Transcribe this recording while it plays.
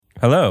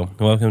Hello,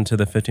 welcome to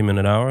the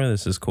 50-minute hour.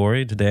 This is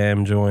Corey. Today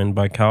I'm joined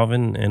by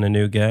Calvin and a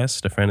new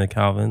guest, a friend of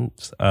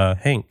Calvin's,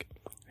 Hank.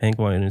 Hank,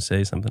 why don't you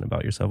say something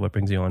about yourself? What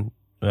brings you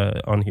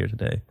on here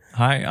today?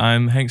 Hi,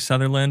 I'm Hank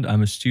Sutherland.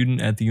 I'm a student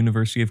at the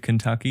University of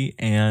Kentucky,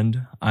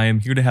 and I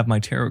am here to have my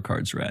tarot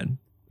cards read.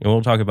 And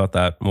we'll talk about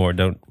that more.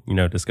 Don't,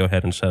 just go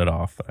ahead and shut it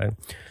off.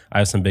 I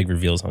have some big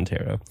reveals on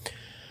tarot.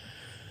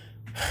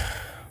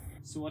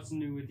 So what's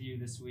new with you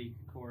this week,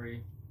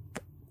 Corey?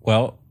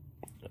 Well,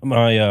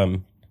 my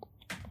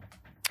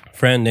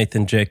friend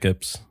Nathan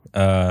Jacobs,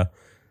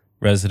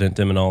 resident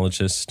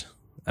demonologist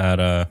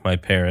at my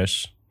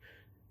parish,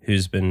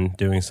 who's been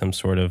doing some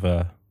sort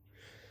of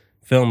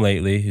film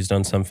lately, who's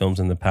done some films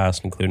in the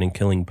past, including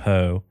Killing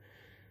Poe,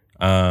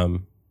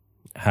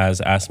 has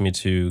asked me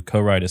to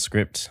co-write a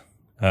script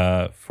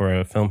for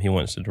a film he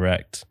wants to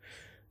direct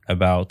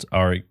about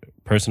our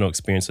personal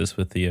experiences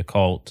with the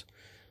occult,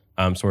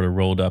 sort of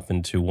rolled up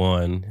into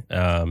one,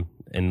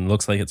 and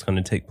looks like it's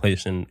going to take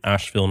place in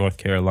Asheville, North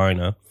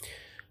Carolina.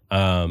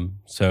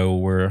 So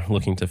we're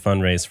looking to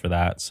fundraise for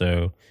that.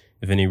 So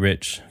if any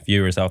rich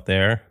viewers out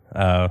there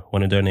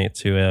want to donate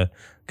to a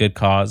good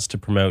cause to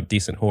promote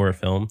decent horror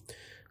film,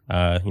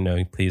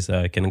 please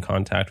get in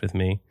contact with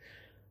me.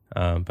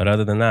 But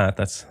other than that,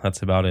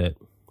 that's about it.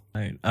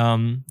 Right.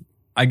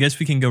 I guess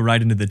we can go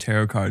right into the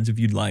tarot cards if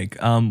you'd like.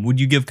 Would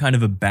you give kind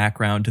of a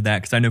background to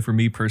that? Because I know for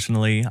me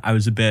personally, I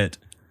was a bit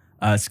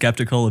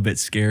skeptical, a bit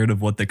scared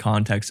of what the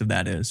context of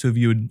that is. So if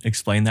you would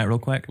explain that real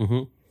quick.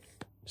 Mm-hmm.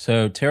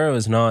 So tarot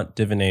is not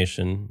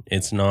divination.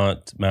 It's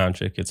not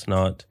magic. It's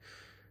not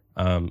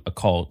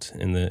occult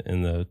in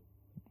the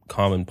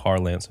common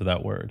parlance of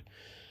that word.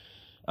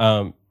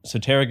 So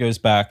tarot goes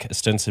back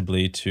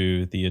ostensibly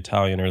to the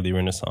Italian early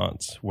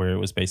Renaissance, where it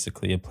was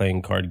basically a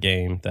playing card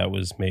game that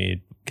was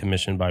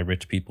commissioned by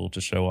rich people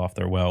to show off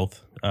their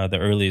wealth. The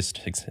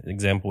earliest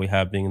example we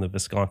have being the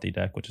Visconti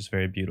deck, which is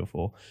very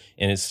beautiful,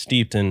 and it's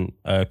steeped in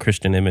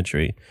Christian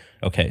imagery.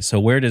 Okay, so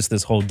where does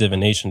this whole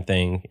divination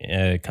thing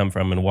come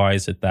from, and why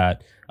is it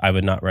that I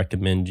would not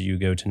recommend you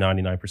go to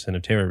 99%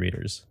 of tarot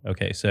readers?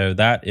 Okay, so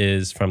that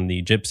is from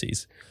the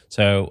gypsies.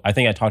 So I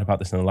think I talked about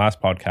this in the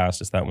last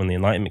podcast, is that when the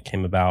enlightenment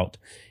came about,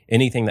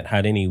 anything that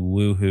had any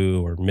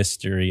woohoo or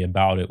mystery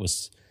about it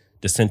was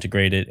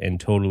disintegrated and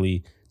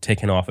totally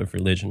taken off of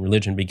religion.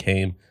 Religion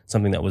became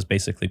something that was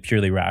basically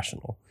purely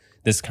rational.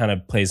 This kind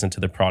of plays into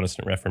the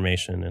Protestant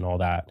Reformation and all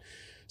that.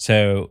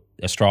 So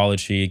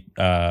astrology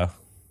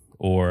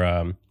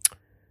or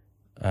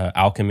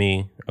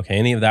alchemy, okay,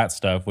 any of that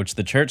stuff, which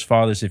the church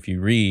fathers, if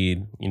you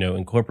read,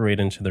 incorporate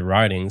into the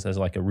writings as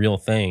like a real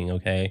thing,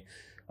 okay?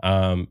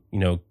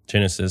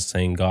 Genesis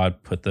saying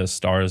God put the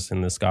stars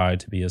in the sky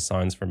to be as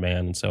signs for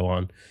man and so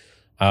on.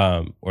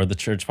 Or the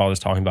church fathers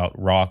talking about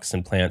rocks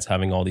and plants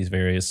having all these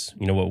various,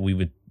 what we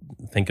would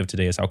think of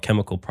today as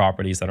alchemical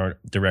properties that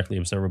aren't directly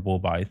observable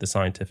by the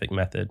scientific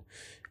method,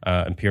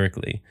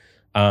 empirically.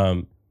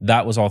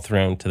 That was all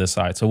thrown to the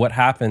side. So what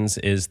happens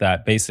is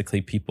that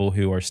basically people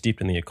who are steeped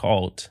in the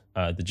occult,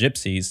 the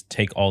gypsies,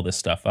 take all this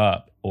stuff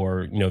up,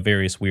 or,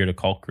 various weird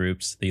occult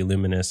groups, the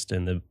Illuminists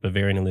and the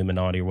Bavarian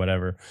Illuminati or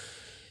whatever,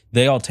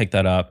 they all take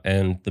that up,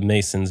 and the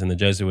Masons and the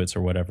Jesuits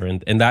or whatever,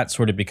 and that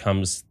sort of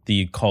becomes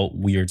the occult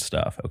weird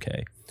stuff,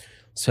 okay?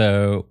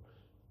 So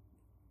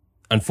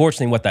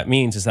unfortunately, what that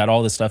means is that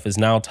all this stuff is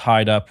now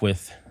tied up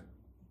with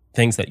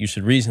things that you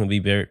should reasonably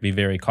be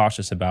very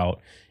cautious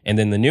about. And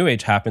then the New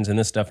Age happens, and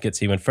this stuff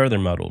gets even further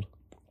muddled.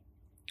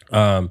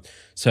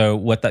 So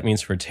what that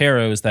means for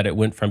tarot is that it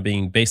went from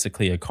being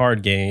basically a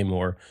card game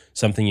or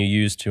something you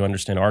use to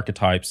understand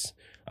archetypes.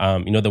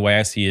 The way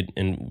I see it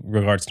in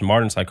regards to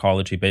modern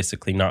psychology,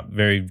 basically not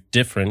very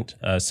different,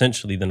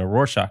 essentially, than a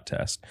Rorschach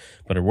test.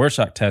 But a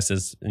Rorschach test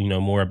is,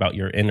 more about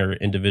your inner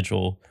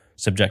individual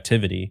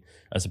subjectivity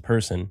as a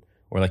person,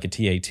 or like a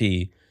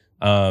TAT.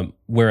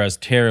 Whereas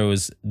tarot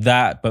is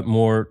that, but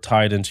more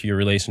tied into your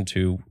relation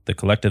to the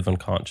collective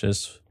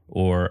unconscious,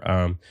 or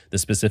the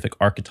specific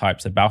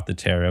archetypes about the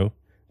tarot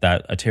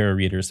that a tarot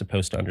reader is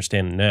supposed to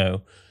understand and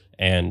know,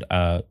 and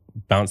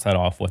bounce that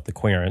off what the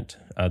querent,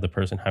 the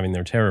person having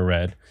their tarot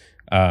read,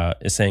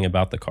 is saying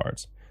about the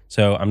cards.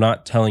 So I'm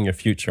not telling your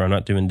future. I'm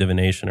not doing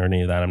divination or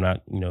any of that. I'm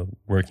not,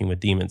 working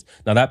with demons.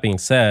 Now, that being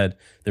said,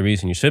 the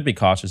reason you should be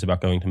cautious about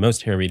going to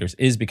most tarot readers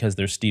is because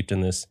they're steeped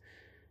in this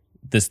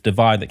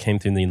divide that came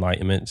through the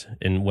Enlightenment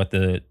and what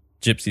the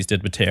gypsies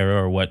did with tarot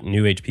or what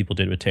New Age people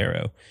did with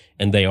tarot.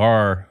 And they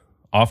are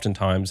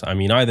oftentimes,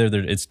 either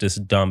it's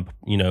just dumb,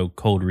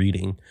 cold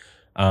reading,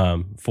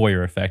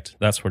 Fourier effect,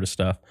 that sort of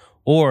stuff,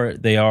 or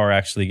they are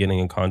actually getting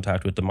in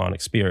contact with demonic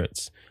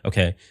spirits.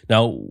 Okay,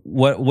 now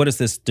what does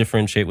this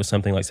differentiate with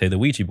something like, say, the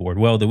Ouija board?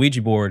 Well, the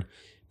Ouija board,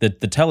 the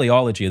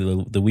teleology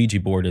of the Ouija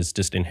board is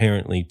just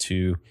inherently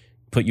to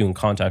put you in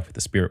contact with the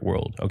spirit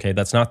world. Okay,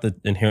 that's not the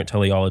inherent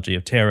teleology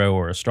of tarot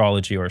or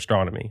astrology or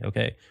astronomy.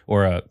 Okay,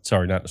 or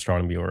not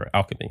astronomy, or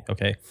alchemy.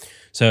 Okay,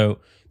 so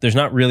there's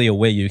not really a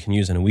way you can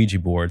use an Ouija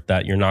board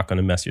that you're not going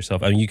to mess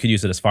yourself. You could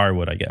use it as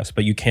firewood, I guess,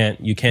 but you can't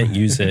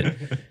use it.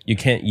 You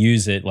can't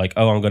use it like,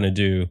 oh, I'm going to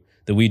do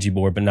the Ouija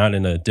board, but not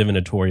in a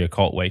divinatory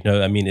occult way.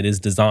 No, I mean, it is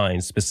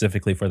designed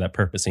specifically for that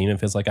purpose. And even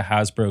if it's like a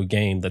Hasbro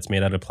game that's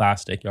made out of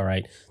plastic, all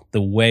right,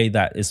 the way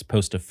that is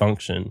supposed to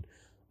function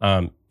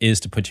is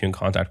to put you in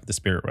contact with the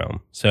spirit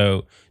realm.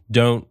 So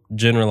don't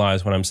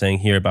generalize what I'm saying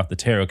here about the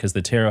tarot, because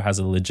the tarot has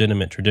a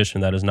legitimate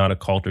tradition that is not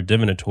occult or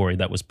divinatory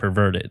that was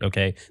perverted,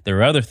 okay? There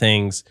are other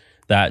things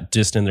that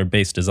just in their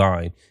base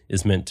design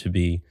is meant to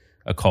be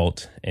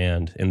occult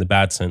and in the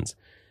bad sense,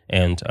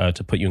 and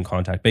to put you in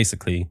contact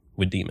basically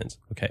with demons,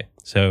 okay?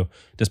 So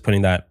just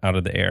putting that out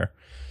of the air.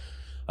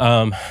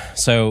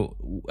 So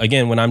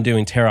again, when I'm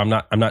doing tarot,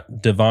 I'm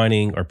not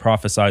divining or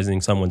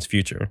prophesizing someone's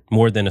future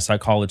more than a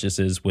psychologist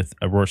is with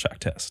a Rorschach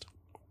test.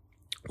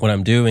 What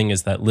I'm doing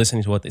is that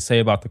listening to what they say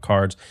about the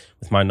cards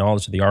with my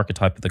knowledge of the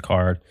archetype of the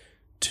card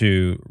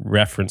to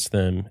reference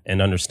them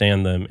and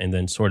understand them, and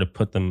then sort of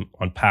put them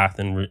on path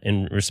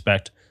in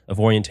respect of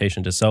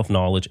orientation to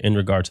self-knowledge in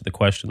regard to the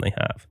question they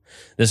have.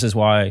 This is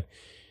why,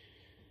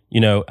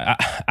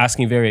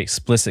 asking very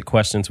explicit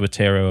questions with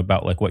tarot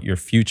about like what your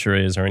future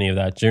is or any of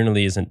that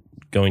generally isn't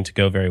going to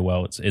go very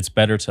well. It's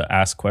better to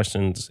ask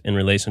questions in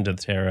relation to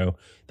the tarot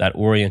that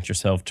orient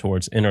yourself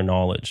towards inner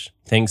knowledge,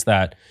 things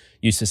that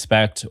you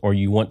suspect or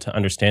you want to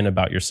understand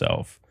about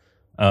yourself,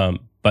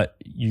 but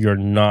you're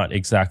not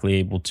exactly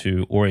able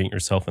to orient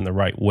yourself in the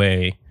right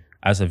way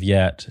as of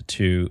yet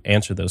to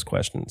answer those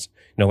questions.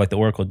 Like the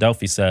Oracle of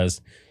Delphi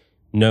says,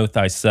 know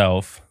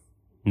thyself,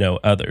 know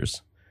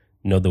others,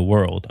 know the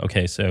world.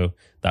 Okay, so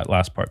that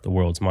last part, the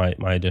world's my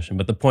addition.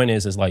 But the point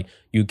is like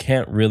you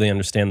can't really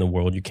understand the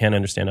world. You can't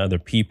understand other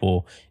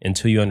people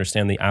until you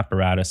understand the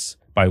apparatus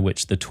by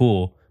which the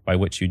tool by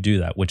which you do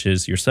that, which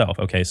is yourself.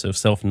 Okay, so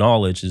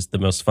self-knowledge is the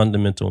most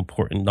fundamental,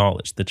 important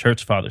knowledge. The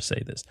church fathers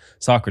say this.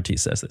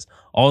 Socrates says this.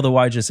 All the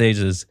wisest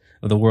sages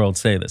of the world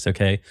say this,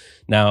 okay?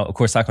 Now, of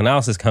course,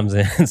 psychoanalysis comes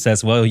in and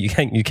says, well, you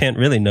can't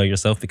really know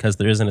yourself because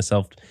there isn't a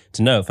self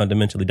to know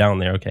fundamentally down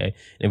there, okay?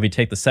 And if we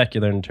take the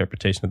secular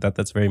interpretation of that,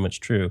 that's very much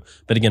true.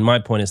 But again, my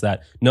point is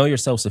that know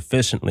yourself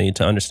sufficiently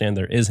to understand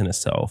there isn't a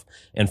self.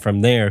 And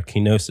from there,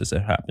 kenosis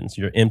happens.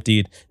 You're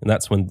emptied, and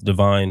that's when the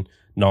divine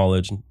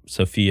knowledge,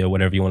 Sophia,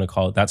 whatever you want to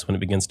call it, that's when it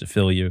begins to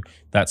fill you.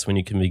 That's when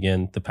you can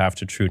begin the path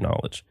to true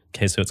knowledge.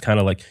 Okay, so it's kind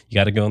of like you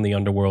got to go in the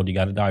underworld, you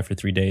got to die for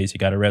 3 days, you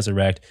got to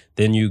resurrect,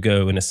 then you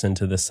go and ascend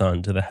to the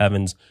sun, to the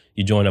heavens.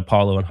 You join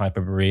Apollo and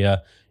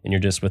Hyperborea, and you're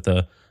just with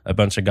a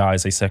bunch of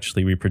guys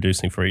asexually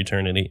reproducing for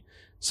eternity.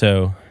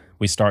 So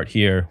we start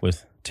here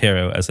with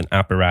tarot as an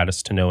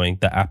apparatus to knowing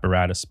the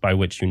apparatus by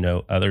which you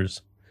know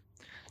others.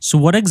 So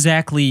what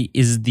exactly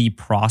is the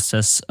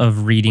process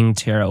of reading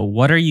tarot?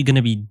 What are you going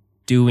to be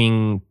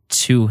doing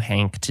to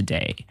Hank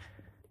today?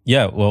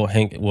 Yeah, well,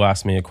 Hank will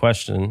ask me a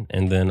question,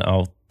 and then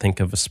I'll think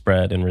of a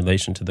spread in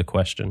relation to the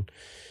question.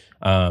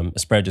 A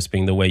spread just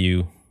being the way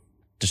you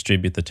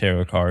distribute the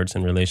tarot cards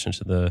in relation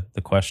to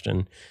the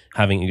question,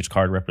 having each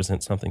card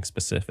represent something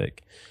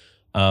specific.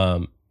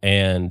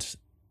 And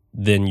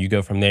then you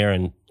go from there,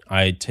 and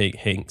I take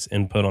Hank's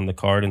input on the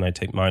card, and I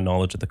take my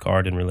knowledge of the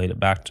card and relate it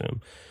back to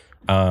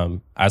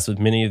him. As with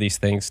many of these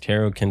things,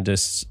 tarot can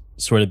just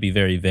sort of be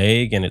very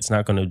vague, and it's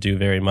not going to do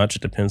very much.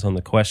 It depends on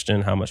the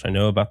question, how much I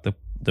know about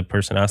the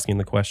person asking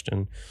the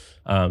question.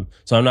 So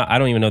I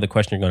don't even know the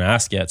question you're going to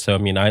ask yet. So I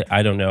mean,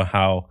 I don't know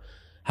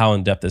how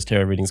in depth this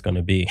tarot reading is going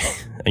to be,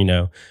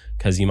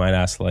 because you might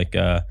ask like,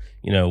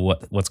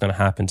 what's going to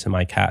happen to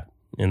my cat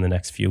in the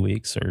next few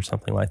weeks or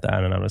something like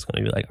that, and I'm just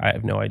going to be like, I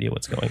have no idea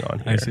what's going on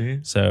here. I see.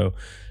 So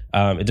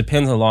it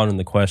depends a lot on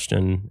the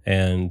question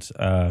and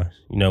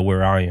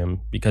where I am,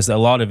 because a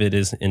lot of it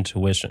is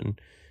intuition.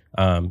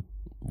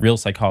 Real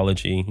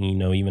psychology,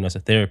 even as a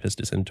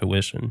therapist, is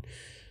intuition.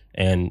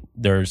 And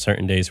there are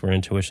certain days where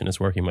intuition is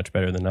working much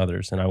better than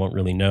others, and I won't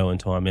really know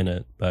until I'm in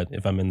it, but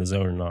if I'm in the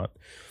zone or not.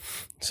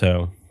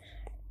 So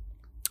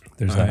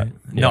there's that. Right.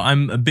 Yeah. No,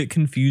 I'm a bit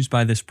confused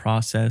by this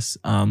process.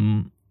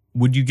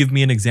 Would you give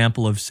me an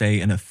example of, say,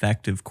 an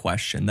effective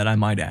question that I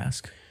might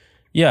ask?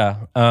 Yeah.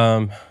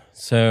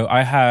 So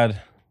I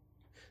had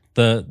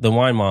the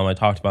wine mom I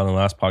talked about in the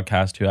last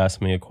podcast, who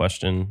asked me a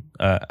question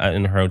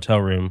in her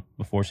hotel room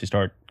before she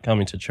started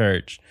coming to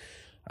church.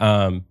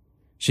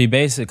 She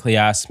basically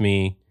asked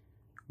me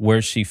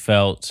where she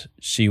felt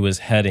she was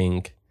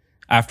heading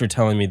after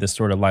telling me this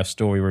sort of life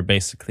story where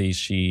basically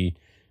she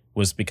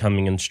was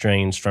becoming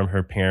estranged from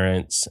her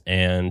parents,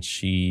 and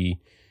she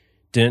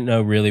didn't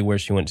know really where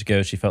she wanted to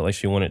go. She felt like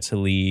she wanted to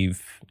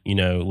leave,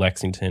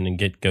 Lexington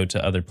and go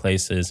to other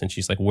places. And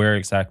she's like, where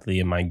exactly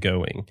am I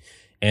going?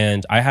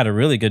 And I had a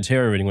really good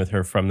tarot reading with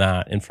her from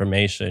that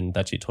information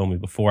that she told me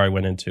before I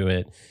went into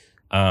it,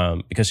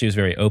 because she was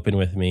very open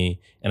with me,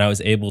 and I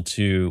was able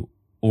to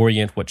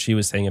orient what she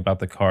was saying about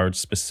the cards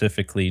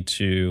specifically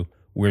to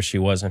where she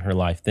was in her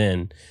life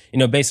then.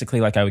 Basically,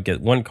 like I would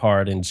get one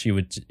card and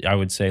I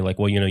would say like,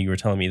 well, you were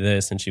telling me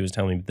this, and she was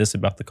telling me this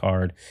about the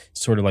card,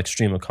 sort of like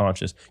stream of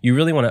conscious. You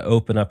really want to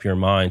open up your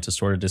mind to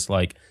sort of just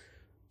like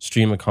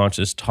stream of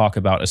conscious, talk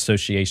about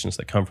associations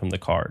that come from the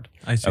card.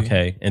 I see.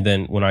 Okay. And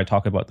then when I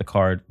talk about the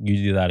card, you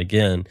do that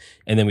again.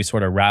 And then we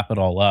sort of wrap it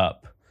all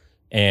up,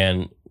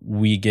 and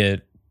we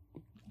get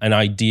an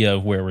idea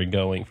of where we're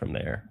going from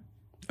there.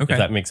 Okay. If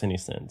that makes any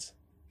sense.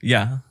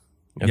 Yeah.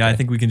 Okay. Yeah, I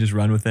think we can just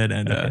run with it.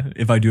 And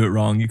if I do it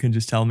wrong, you can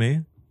just tell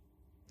me.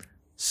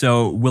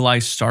 So will I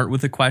start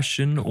with a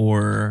question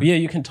or? Yeah,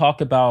 you can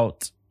talk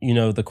about,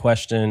 the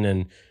question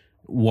and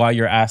why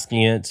you're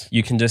asking it.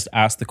 You can just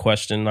ask the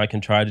question. I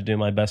can try to do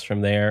my best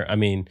from there. I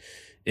mean,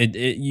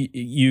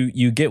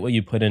 you get what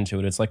you put into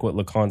it. It's like what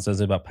Lacan says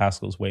about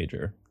Pascal's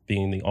wager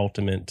being the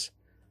ultimate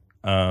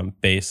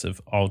base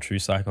of all true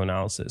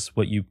psychoanalysis.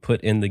 What you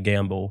put in the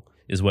gamble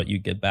is what you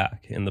get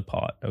back in the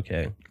pot.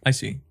 Okay. I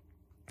see.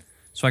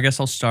 So I guess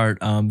I'll start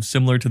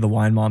similar to the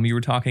wine mom you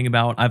were talking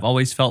about. I've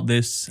always felt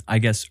this, I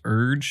guess,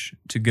 urge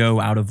to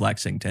go out of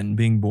Lexington,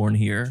 being born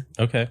here.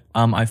 Okay.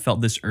 I felt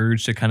this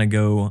urge to kind of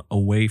go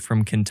away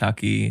from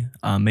Kentucky,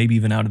 maybe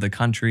even out of the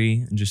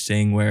country, and just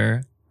seeing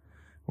where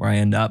I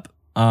end up.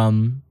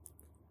 I'm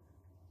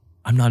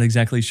not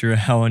exactly sure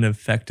how an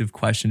effective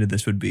question to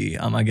this would be.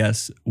 I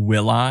guess,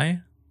 will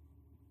I?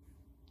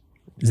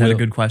 Is that a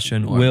good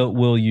question? Or?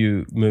 Will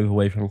you move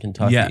away from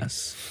Kentucky?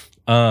 Yes.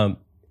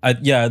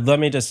 Let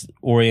me just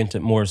orient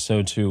it more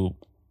so to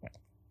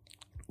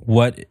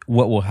what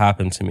will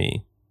happen to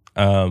me.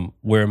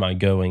 Where am I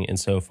going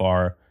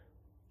insofar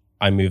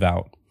I move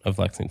out of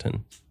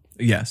Lexington?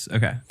 Yes.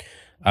 Okay.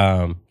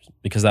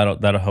 Because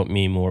that'll help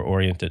me more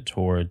orient it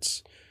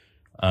towards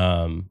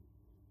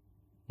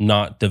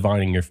not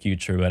divining your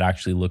future, but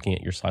actually looking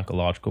at your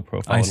psychological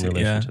profile in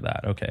relation to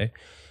that. Okay.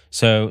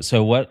 So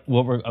what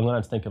I'm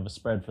going to think of a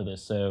spread for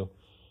this. So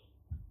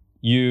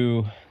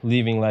you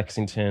leaving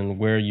Lexington,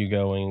 where are you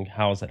going?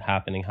 How is it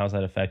happening? How's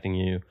that affecting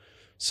you?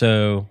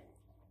 So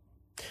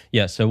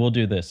we'll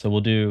do this. So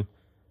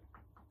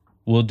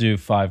we'll do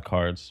 5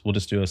 cards. We'll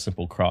just do a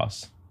simple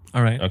cross.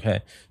 All right.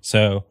 Okay.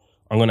 So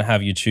I'm going to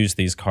have you choose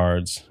these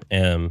cards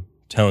and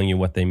telling you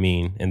what they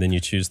mean, and then you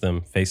choose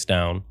them face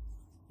down.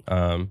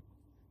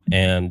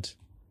 And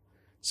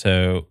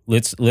so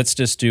let's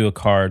just do a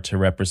card to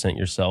represent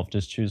yourself.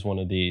 Just choose one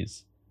of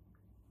these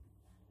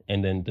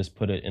and then just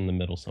put it in the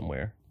middle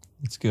somewhere.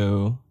 Let's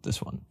go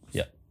this one.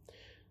 Yeah.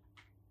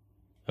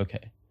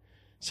 Okay.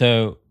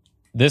 So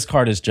this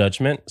card is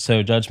judgment.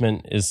 So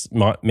judgment is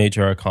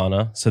major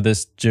arcana. So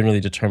this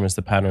generally determines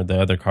the pattern of the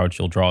other cards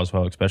you'll draw as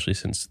well, especially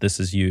since this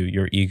is you,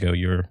 your ego,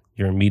 your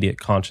immediate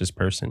conscious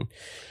person.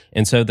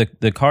 And so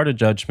the card of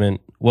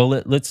judgment, well,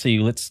 let's see.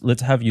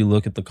 Let's have you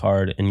look at the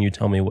card and you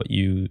tell me what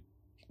you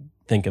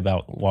think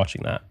about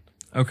watching that.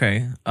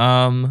 Okay.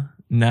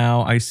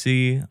 Now I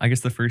see, I guess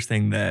the first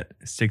thing that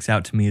sticks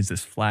out to me is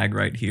this flag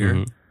right here.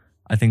 Mm-hmm.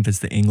 I think that's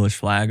the English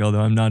flag,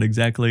 although I'm not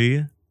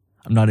exactly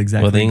well,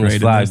 the English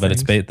flag, but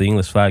the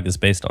English flag is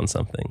based on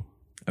something.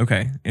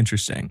 Okay,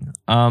 interesting.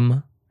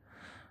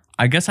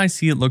 I guess I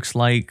see it looks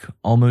like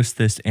almost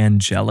this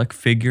angelic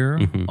figure,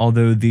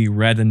 although the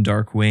red and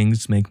dark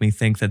wings make me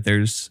think that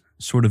there's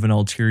sort of an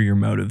ulterior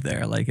motive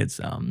there, like it's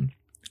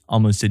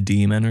almost a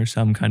demon or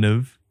some kind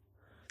of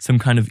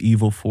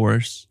evil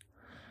force.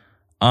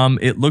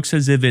 It looks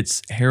as if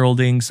it's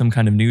heralding some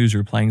kind of news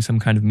or playing some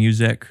kind of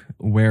music,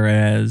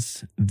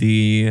 whereas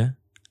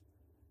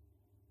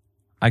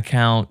I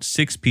count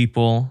 6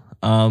 people.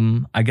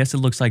 I guess it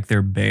looks like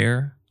they're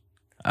bare,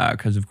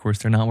 because of course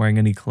they're not wearing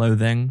any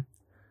clothing.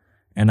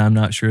 And I'm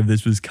not sure if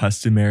this was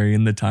customary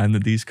in the time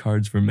that these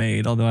cards were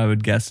made, although I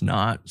would guess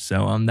not.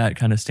 So that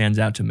kind of stands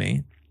out to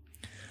me.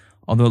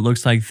 Although it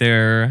looks like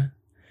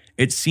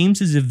it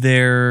seems as if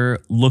they're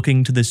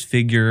looking to this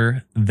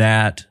figure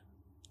that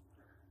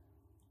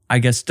I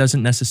guess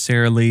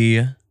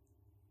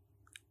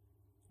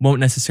won't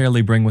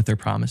necessarily bring what they're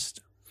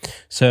promised.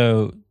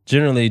 So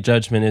generally,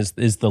 judgment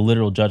is the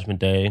literal judgment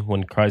day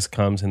when Christ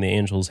comes and the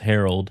angels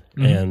herald.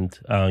 And,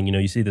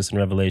 you see this in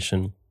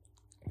Revelation.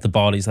 The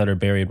bodies that are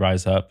buried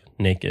rise up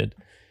naked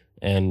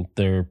and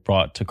they're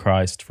brought to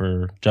Christ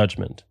for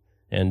judgment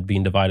and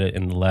being divided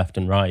in the left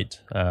and right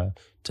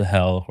to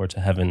hell or to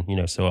heaven,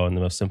 so in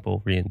the most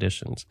simple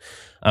renditions.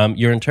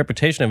 Your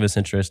interpretation of it's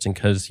interesting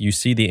because you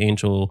see the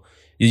angel,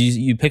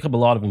 you pick up a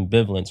lot of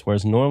ambivalence,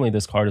 whereas normally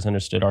this card is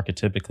understood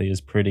archetypically as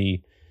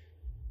pretty,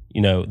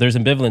 there's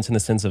ambivalence in the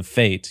sense of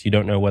fate. You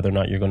don't know whether or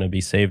not you're going to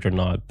be saved or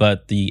not,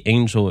 but the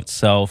angel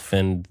itself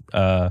and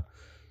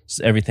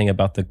everything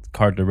about the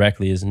card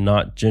directly is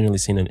not generally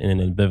seen in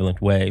an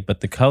ambivalent way, but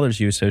the colors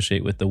you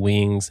associate with the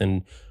wings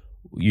and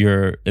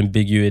your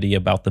ambiguity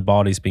about the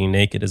bodies being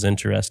naked is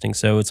interesting.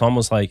 So it's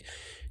almost like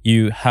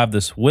you have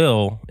this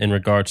will in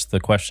regards to the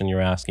question you're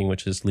asking,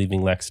 which is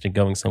leaving Lexington,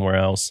 going somewhere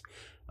else.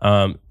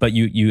 But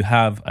you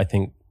have, I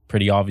think,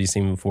 pretty obvious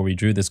even before we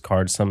drew this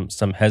card, some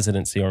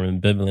hesitancy or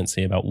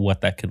ambivalency about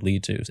what that could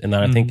lead to. And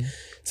then I think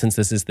since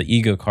this is the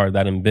ego card,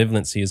 that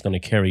ambivalency is going to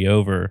carry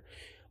over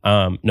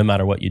no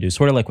matter what you do.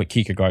 Sort of like what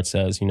Kierkegaard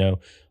says,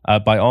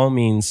 by all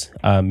means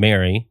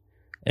marry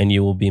and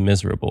you will be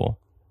miserable.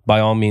 By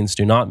all means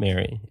do not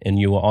marry and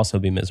you will also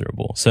be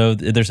miserable. So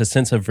there's a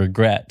sense of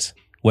regret,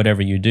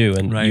 whatever you do.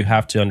 And you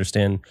have to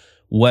understand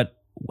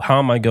how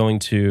am I going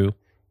to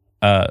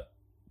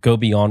go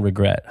beyond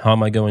regret? How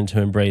am I going to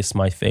embrace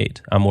my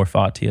fate? Amor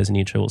fati, as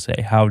Nietzsche will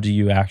say. How do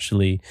you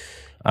actually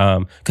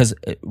Because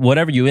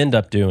whatever you end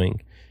up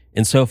doing,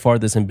 insofar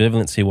this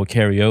ambivalency will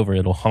carry over,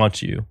 it'll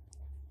haunt you.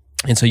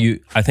 And so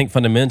I think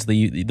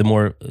fundamentally, the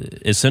more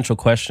essential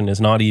question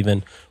is not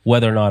even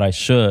whether or not I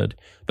should,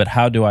 but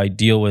how do I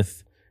deal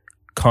with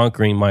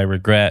conquering my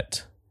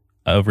regret,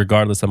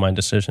 regardless of my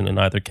decision in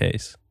either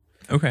case.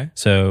 Okay.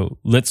 So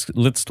let's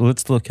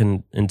look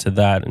into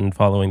that and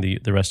following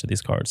the rest of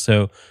these cards.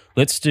 So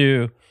let's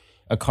do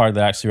a card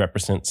that actually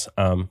represents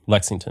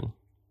Lexington.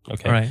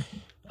 Okay. All right.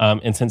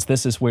 And since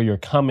this is where you're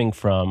coming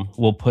from,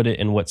 we'll put it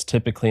in what's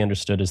typically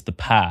understood as the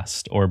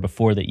past or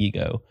before the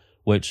ego,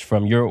 which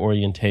from your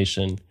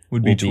orientation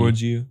would be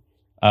towards you.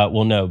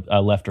 Well, no,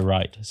 left or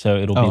right. So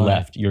it'll be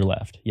left. Right. Your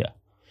left. Yeah.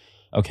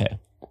 Okay.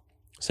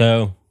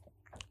 So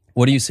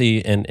what do you see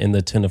in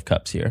the Ten of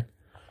Cups here?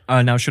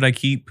 Now, should I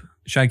keep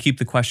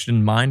the question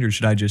in mind, or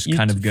should I just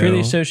kind of go freely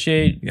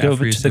associate? Go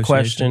to the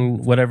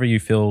question, whatever you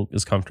feel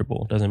is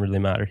comfortable. Doesn't really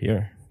matter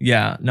here.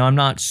 Yeah. No, I'm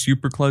not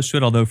super close to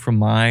it. Although from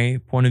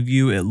my point of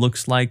view, it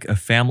looks like a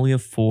family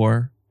of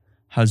 4,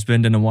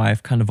 husband and a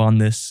wife, kind of on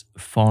this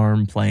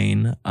farm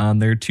playing.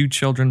 There are 2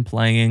 children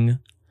playing.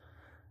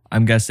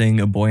 I'm guessing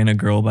a boy and a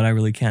girl, but I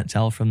really can't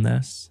tell from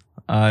this.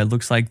 It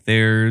looks like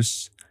they're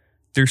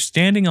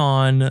standing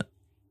on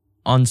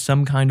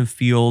some kind of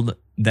field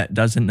that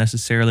doesn't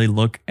necessarily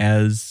look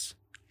as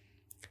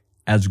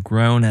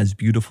grown, as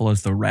beautiful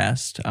as the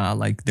rest.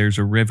 Like there's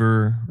a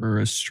river or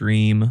a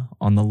stream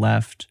on the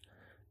left.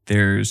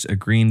 There's a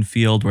green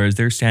field, whereas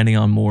they're standing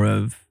on more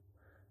of,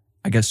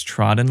 I guess,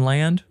 trodden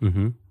land.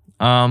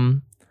 Mm-hmm.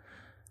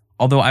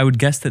 Although I would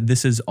guess that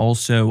this is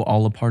also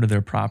all a part of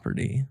their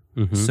property.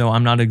 Mm-hmm. So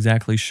I'm not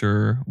exactly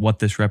sure what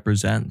this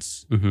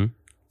represents. Mm-hmm.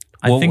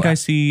 I think I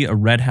see a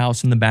red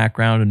house in the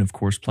background and, of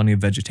course, plenty of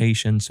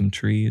vegetation, some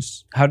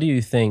trees. How do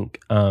you think,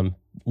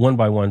 one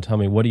by one, tell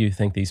me, what do you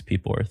think these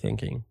people are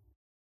thinking?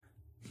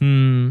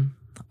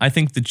 I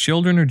think the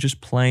children are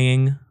just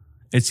playing.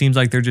 It seems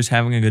like they're just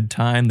having a good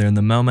time. They're in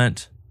the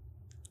moment.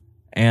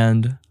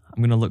 And I'm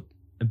going to look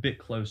a bit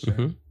closer.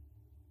 Mm-hmm.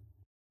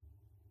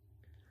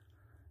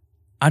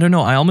 I don't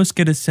know. I almost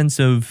get a sense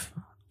of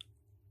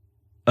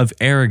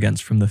arrogance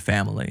from the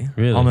family.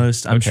 Really?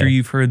 Almost. I'm sure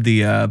you've heard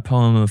the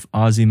poem of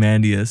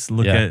Ozymandias.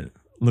 Look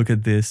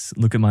at this.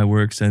 Look at my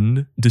works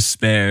and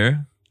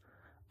despair.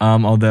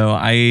 Although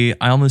I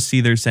almost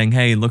see they're saying,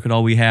 hey, look at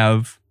all we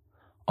have.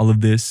 All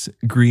of this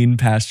green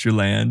pasture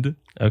land.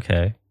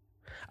 Okay.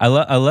 I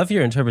love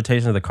your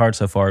interpretation of the card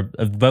so far,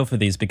 of both of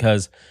these,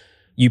 because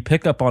you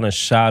pick up on a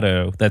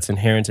shadow that's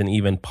inherent in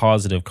even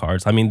positive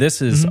cards. I mean,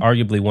 this is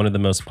arguably one of the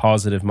most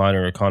positive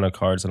minor arcana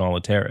cards in all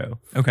of tarot.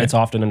 Okay. It's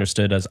often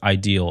understood as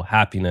ideal,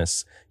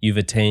 happiness. You've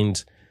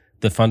attained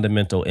the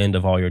fundamental end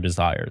of all your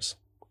desires.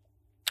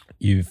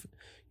 You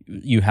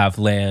have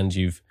land,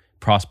 you've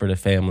prospered a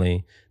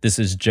family. This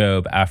is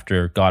Job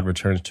after God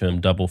returns to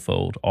him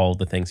doublefold all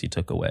the things he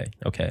took away.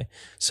 Okay.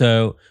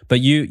 So,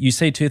 but you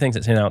say 2 things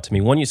that stand out to me.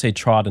 One, you say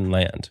trodden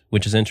land,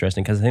 which is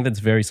interesting because I think that's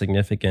very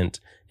significant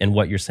in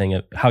what you're saying,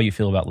 how you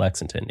feel about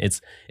Lexington.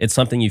 It's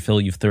something you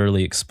feel you've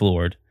thoroughly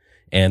explored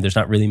and there's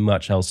not really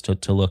much else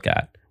to look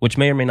at, which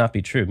may or may not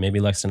be true. Maybe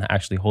Lexington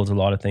actually holds a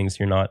lot of things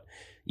you're not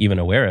even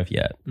aware of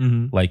yet,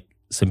 like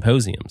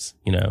symposiums,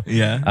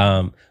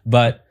 Yeah.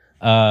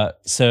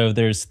 So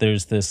there's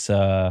this,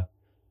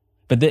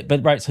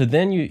 but right. So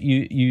then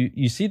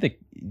you see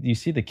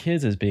the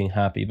kids as being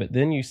happy, but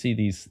then you see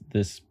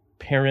this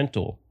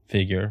parental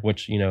figure,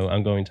 which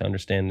I'm going to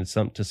understand is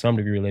to some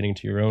degree relating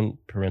to your own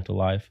parental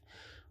life,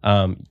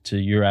 to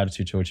your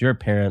attitude towards your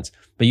parents.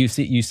 But you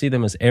see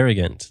them as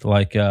arrogant,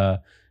 like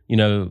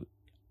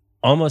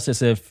almost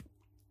as if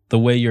the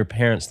way your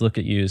parents look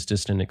at you is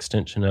just an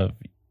extension of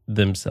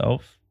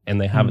themselves, and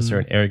they have a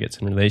certain arrogance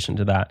in relation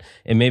to that.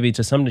 And maybe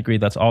to some degree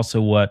that's also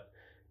what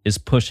is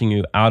pushing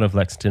you out of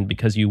Lexington,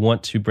 because you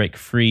want to break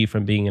free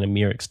from being in a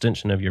mere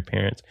extension of your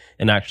parents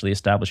and actually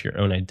establish your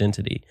own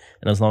identity.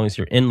 And as long as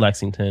you're in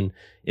Lexington,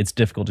 it's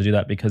difficult to do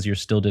that because you're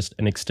still just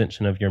an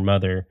extension of your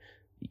mother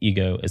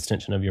ego,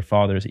 extension of your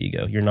father's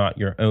ego. You're not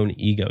your own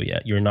ego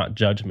yet. You're not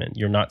judgment.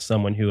 You're not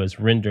someone who has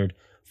rendered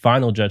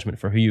final judgment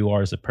for who you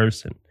are as a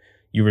person.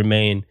 You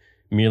remain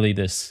merely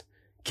this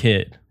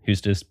kid who's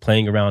just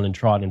playing around in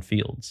trodden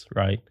fields,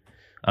 right?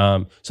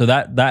 So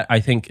that I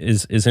think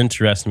is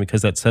interesting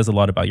because that says a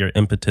lot about your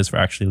impetus for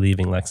actually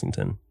leaving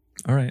Lexington.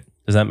 All right.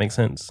 Does that make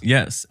sense?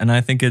 Yes. And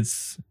I think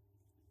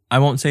I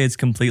won't say it's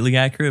completely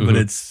accurate, but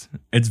it's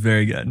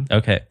very good.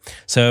 Okay.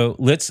 So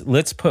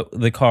let's put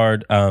the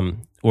card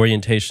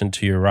orientation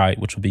to your right,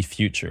 which will be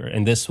future.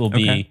 And this will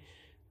be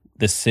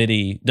the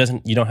city.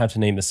 You don't have to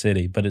name the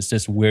city, but it's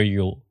just where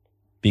you'll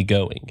be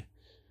going.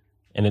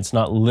 And it's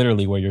not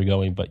literally where you're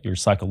going, but your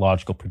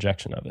psychological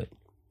projection of it.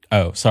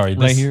 Oh, sorry.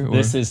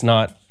 This is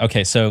not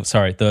okay. So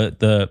sorry.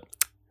 The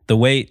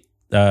weight,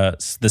 the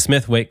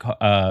Smith weight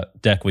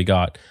deck we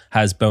got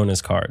has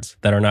bonus cards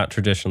that are not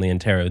traditionally in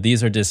tarot.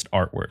 These are just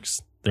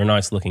artworks. They're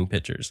nice looking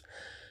pictures.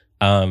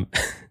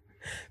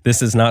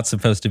 This is not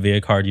supposed to be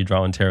a card you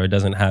draw in tarot. It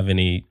doesn't have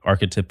any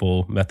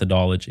archetypal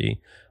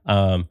methodology.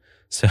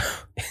 So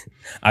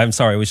I'm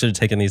sorry, we should have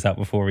taken these out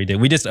before we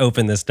did. We just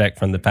opened this deck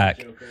from the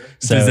pack.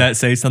 So, Does that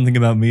say something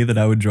about me that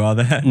I would draw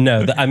that?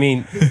 No, I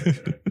mean,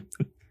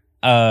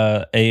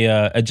 a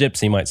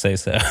gypsy might say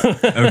so.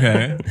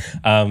 Okay.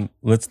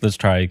 Let's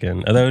try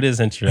again. Although it is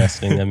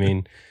interesting. I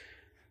mean,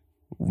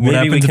 what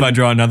happens if I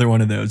draw another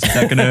one of those? Is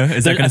that gonna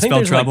I think spell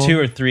there's trouble? like 2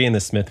 or 3 in the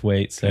Smith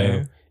weight. So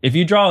Okay. if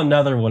you draw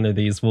another one of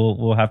these,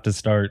 we'll have to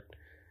start.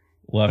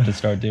 We'll have to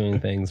start doing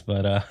things.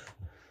 But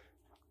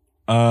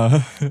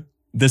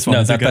this one.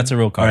 no, is it good? that's a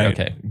real card. All right,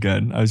 Okay.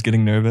 Good. I was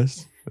getting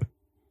nervous.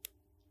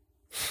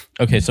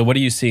 Okay. So what do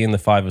you see in the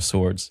 5 of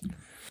Swords?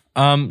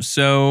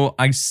 So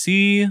I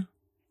see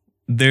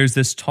there's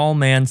this tall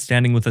man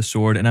standing with a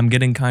sword, and I'm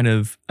getting kind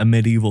of a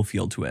medieval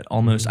feel to it.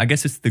 Almost, I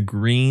guess it's the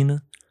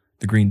green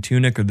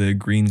tunic or the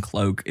green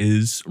cloak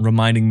is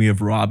reminding me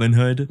of Robin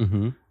Hood.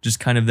 Mm-hmm. Just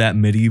kind of that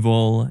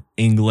medieval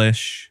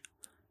English,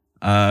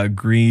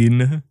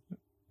 green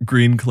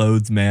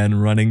clothes man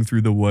running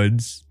through the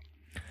woods.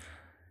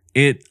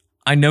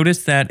 I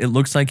noticed that it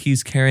looks like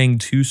he's carrying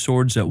 2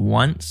 swords at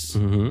once,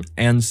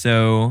 and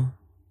so.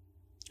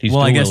 He's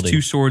I guess dual-wielding.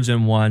 2 swords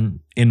in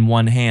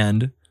one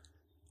hand,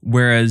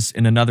 whereas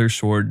in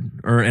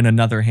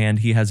another hand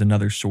he has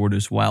another sword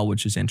as well,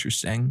 which is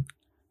interesting.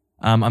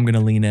 I'm gonna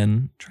lean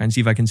in, try and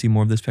see if I can see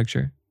more of this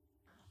picture.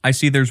 I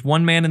see there's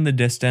one man in the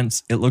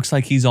distance. It looks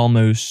like he's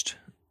almost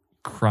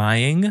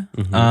crying.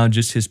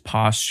 Just his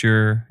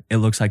posture. It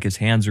looks like his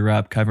hands are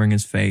up, covering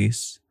his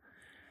face,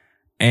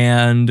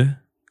 and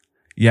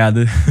yeah,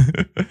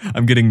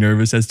 I'm getting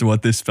nervous as to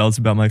what this spells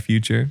about my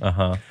future.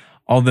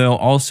 Although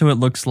also it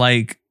looks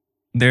like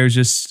there's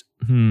just,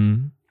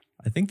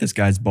 I think this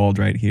guy's bald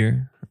right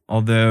here.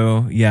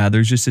 Although, yeah,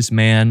 there's just this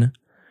man.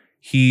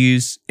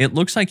 It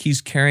looks like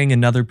he's carrying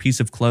another piece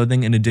of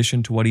clothing in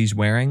addition to what he's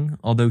wearing,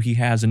 although he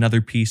has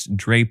another piece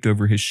draped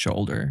over his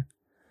shoulder.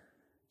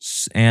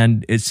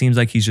 And it seems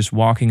like he's just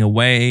walking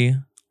away.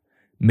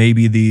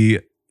 Maybe the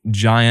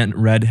giant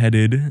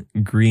red-headed,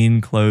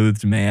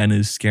 green-clothed man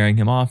is scaring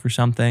him off or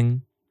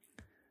something.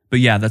 But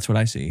yeah, that's what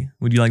I see.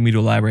 Would you like me to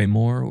elaborate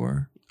more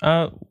or?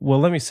 Well,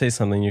 let me say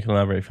something. You can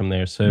elaborate from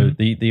there. So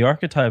the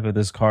archetype of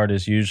this card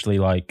is usually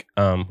like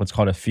what's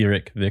called a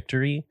Pyrrhic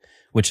victory,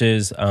 which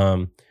is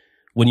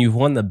when you've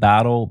won the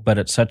battle, but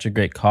at such a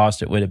great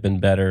cost, it would have been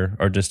better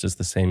or just as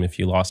the same if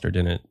you lost or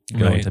didn't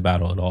go into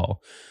battle at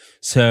all.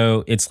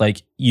 So it's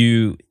like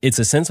it's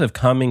a sense of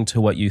coming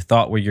to what you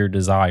thought were your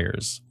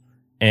desires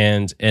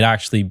and it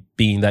actually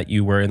being that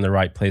you were in the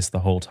right place the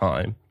whole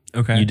time.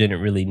 Okay. You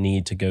didn't really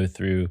need to go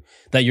through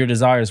that. Your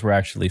desires were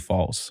actually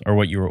false or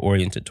what you were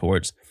oriented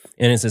towards.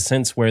 And it's a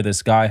sense where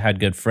this guy had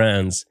good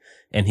friends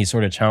and he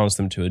sort of challenged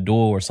them to a duel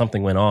or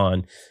something went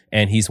on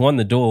and he's won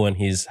the duel and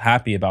he's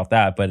happy about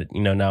that. But,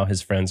 now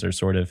his friends are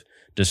sort of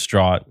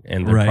distraught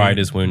and their pride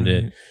is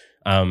wounded.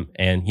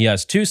 And he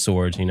has 2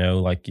 swords,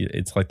 like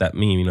it's like that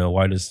meme,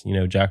 why does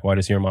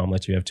your mom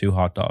let you have 2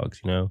 hot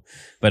dogs,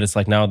 but it's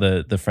like now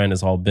the friend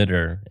is all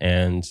bitter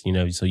and,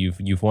 so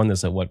you've won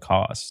this at what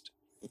cost?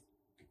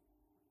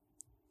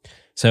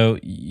 So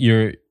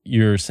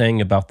you're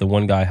saying about the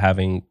one guy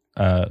having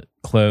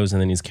clothes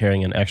and then he's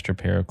carrying an extra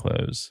pair of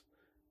clothes.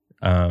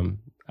 I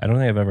don't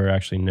think I've ever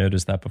actually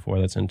noticed that before.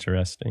 That's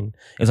interesting.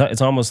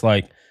 It's almost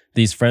like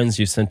these friends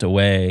you sent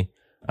away,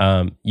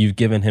 you've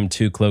given him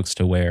 2 cloaks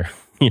to wear.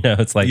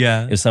 It's like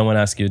if someone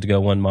asks you to go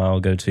 1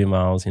 mile, go 2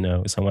 miles.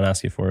 If someone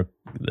asks you for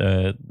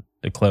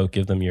a cloak,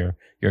 give them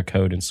your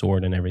coat and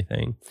sword and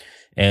everything.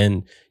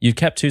 And you've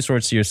kept 2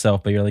 swords to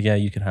yourself, but you're like, yeah,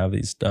 you can have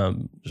these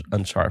dumb,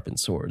 unsharpened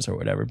swords or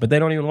whatever. But they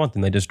don't even want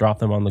them. They just drop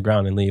them on the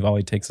ground and leave. All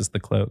he takes is the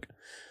cloak.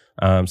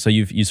 So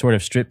you sort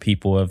of strip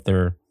people of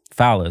their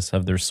phallus,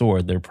 of their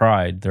sword, their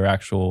pride, their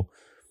actual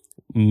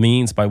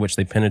means by which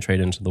they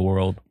penetrate into the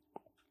world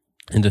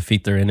and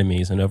defeat their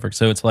enemies and over.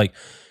 So it's like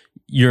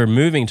you're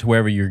moving to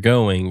wherever you're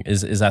going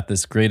is at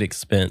this great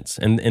expense.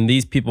 And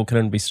these people can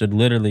be understood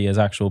literally as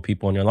actual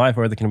people in your life,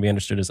 or they can be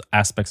understood as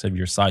aspects of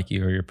your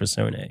psyche or your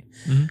personae.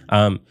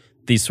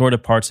 These sort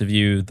of parts of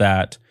you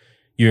that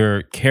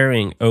you're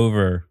carrying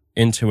over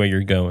into where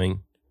you're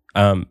going,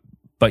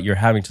 but you're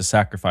having to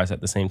sacrifice at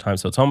the same time.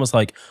 So it's almost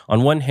like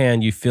on one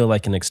hand, you feel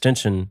like an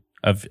extension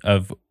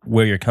of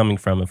where you're coming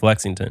from, of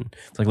Lexington.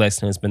 It's like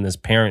Lexington has been this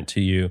parent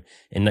to you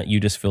and that you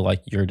just feel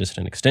like you're just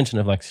an extension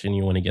of Lexington.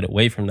 You want to get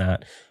away from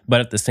that. But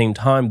at the same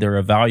time, there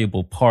are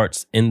valuable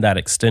parts in that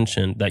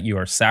extension that you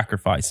are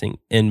sacrificing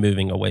in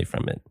moving away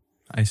from it.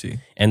 I see.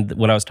 And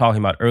what I was talking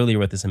about earlier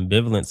with this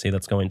ambivalency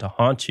that's going to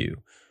haunt you,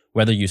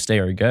 whether you stay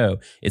or go,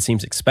 it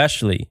seems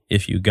especially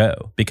if you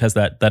go, because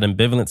that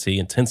ambivalency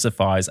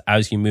intensifies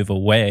as you move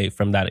away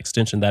from that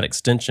extension. That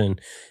extension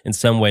in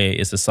some way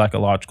is a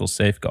psychological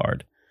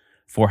safeguard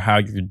for how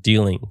you're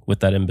dealing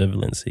with that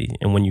ambivalency.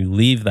 And when you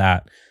leave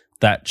that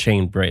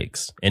chain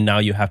breaks and now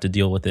you have to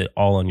deal with it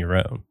all on your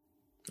own.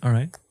 All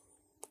right.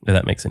 If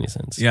that makes any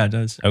sense. Yeah, it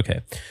does.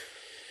 Okay.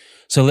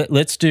 So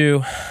let's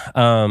do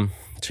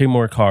 2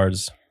 more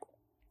cards.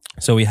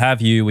 So we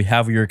have you, we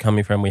have where you're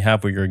coming from, we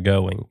have where you're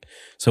going.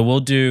 So we'll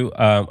do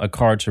a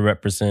card to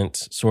represent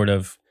sort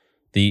of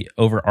the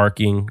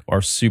overarching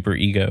or super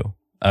ego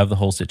of the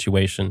whole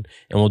situation,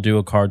 and we'll do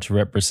a card to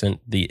represent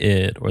the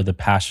id or the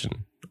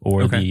passion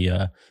or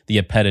the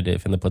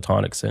appetitive in the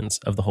Platonic sense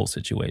of the whole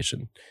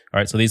situation. All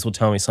right, so these will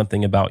tell me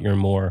something about your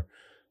more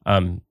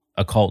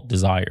occult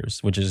desires,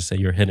 which is to say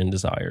your hidden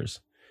desires.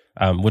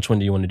 Which one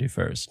do you want to do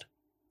first?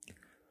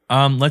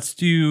 Let's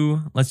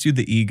do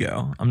the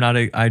ego.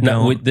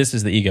 This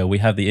is the ego. We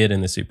have the id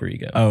and the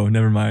superego. Oh,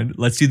 never mind.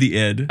 Let's do the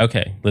id.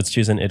 Okay, let's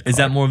choose an id card. Is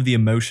that more of the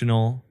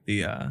emotional?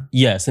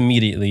 Yes,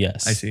 immediately,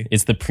 yes. I see.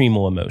 It's the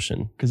primal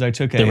emotion. Because I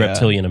took the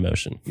reptilian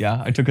emotion.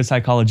 Yeah, I took a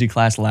psychology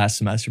class last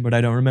semester, but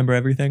I don't remember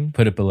everything.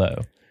 Put it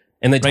below.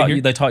 And they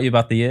taught you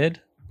about the id?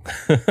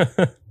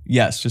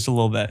 Yes, just a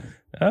little bit.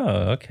 Oh,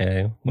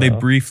 okay. Well, they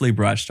briefly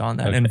brushed on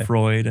that and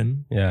Freud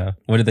and yeah.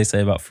 What did they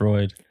say about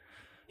Freud?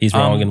 He's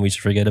wrong and we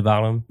should forget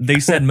about him? They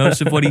said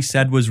most of what he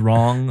said was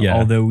wrong,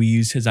 although we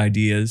use his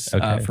ideas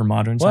for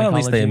modern psychology. Well, at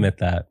least they admit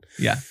that.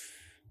 Yeah.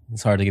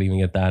 It's hard to even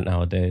get that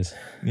nowadays.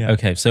 Yeah.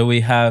 Okay, so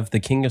we have the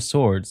King of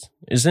Swords.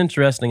 It's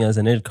interesting as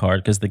an id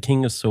card because the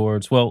King of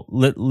Swords, well,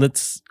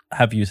 let's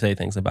have you say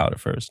things about it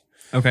first.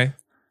 Okay.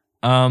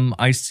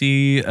 I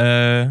see,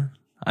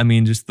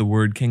 just the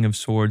word King of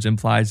Swords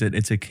implies that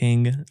it's a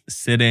king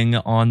sitting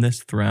on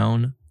this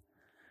throne.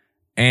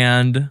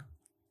 And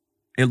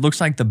it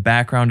looks like the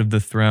background of the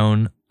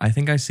throne, I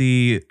think I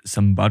see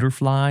some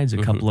butterflies, a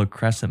couple of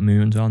crescent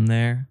moons on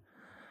there.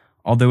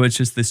 Although it's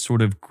just this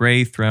sort of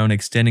gray throne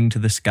extending to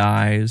the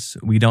skies.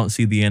 We don't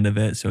see the end of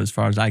it. So as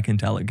far as I can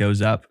tell, it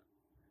goes up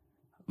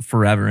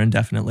forever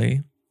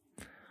indefinitely.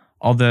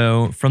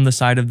 Although from the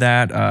side of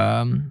that,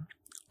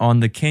 on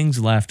the king's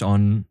left,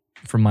 from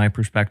my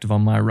perspective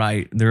on my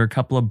right, there are a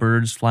couple of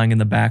birds flying in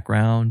the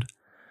background.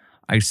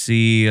 I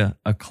see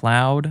a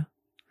cloud.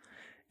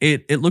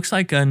 It looks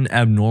like an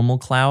abnormal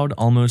cloud,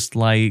 almost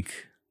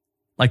like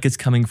it's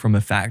coming from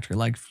a factory,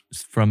 like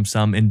from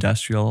some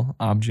industrial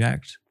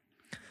object.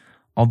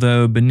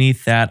 Although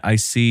beneath that, I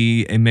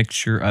see a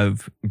mixture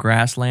of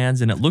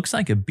grasslands, and it looks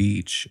like a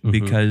beach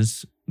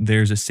because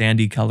there's a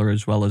sandy color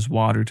as well as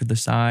water to the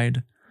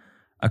side,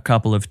 a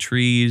couple of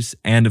trees,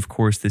 and of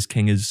course, this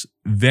king is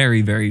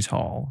very, very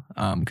tall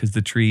because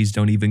the trees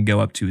don't even go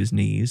up to his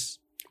knees.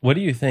 What do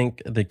you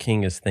think the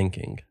king is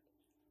thinking?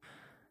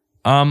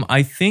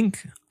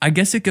 I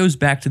guess it goes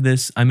back to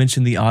this. I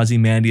mentioned the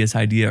Ozymandias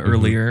idea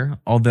earlier,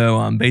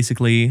 although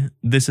basically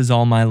this is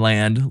all my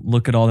land.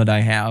 Look at all that I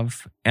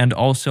have. And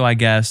also, I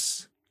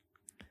guess,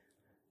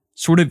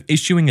 sort of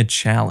issuing a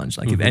challenge.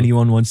 Like if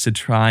anyone wants to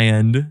try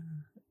and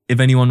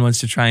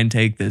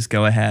take this,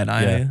 go ahead.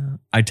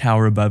 I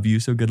tower above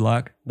you, so good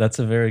luck. That's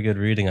a very good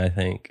reading, I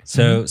think.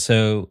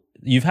 So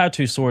you've had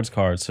two swords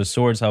cards. So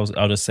swords, I'll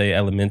just say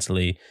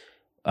elementally,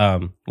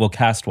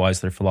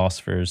 cast-wise, they're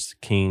philosophers,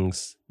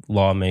 kings,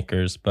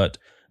 lawmakers, but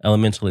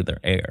elementally they're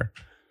air.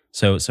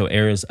 So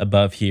air is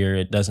above here.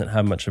 It doesn't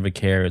have much of a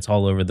care. It's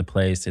all over the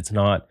place. It's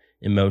not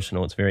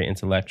emotional. It's very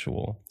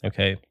intellectual.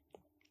 Okay.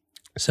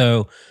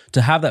 So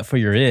to have that for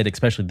your id,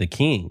 especially the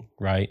king,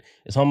 right?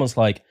 It's almost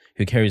like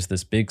who carries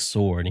this big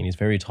sword and he's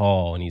very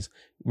tall and he's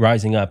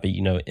rising up,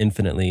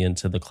 infinitely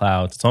into the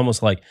clouds. It's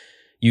almost like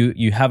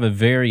you have a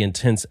very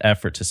intense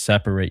effort to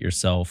separate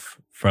yourself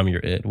from your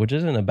id, which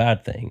isn't a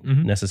bad thing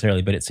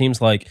necessarily, but it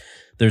seems like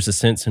there's a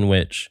sense in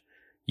which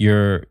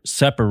your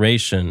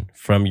separation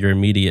from your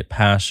immediate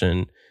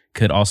passion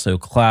could also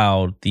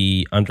cloud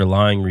the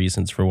underlying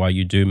reasons for why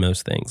you do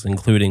most things,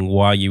 including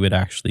why you would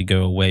actually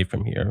go away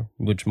from here,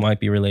 which might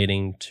be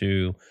relating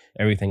to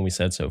everything we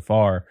said so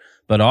far.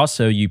 But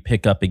also you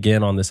pick up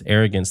again on this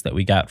arrogance that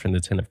we got from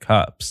the Ten of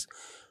Cups.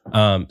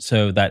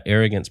 So that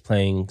arrogance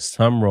playing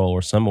some role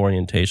or some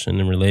orientation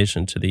in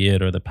relation to the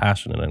id or the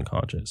passionate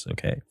unconscious.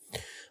 Okay.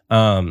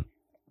 And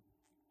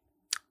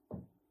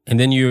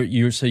then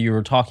you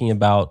were talking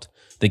about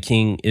the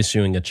king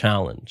issuing a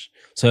challenge.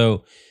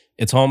 So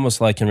it's almost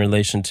like in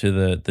relation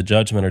to the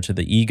judgment or to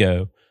the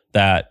ego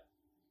that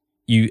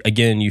you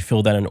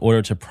feel that in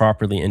order to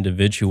properly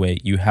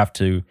individuate, you have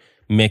to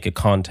make a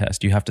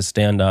contest. You have to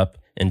stand up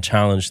and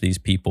challenge these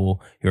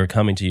people who are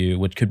coming to you,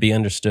 which could be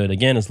understood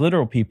again as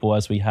literal people,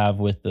 as we have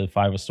with the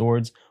Five of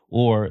Swords,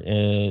 or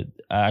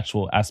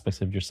actual aspects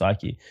of your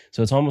psyche.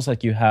 So it's almost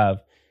like you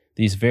have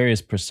these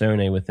various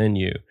personae within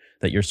you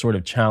that you're sort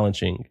of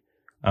challenging.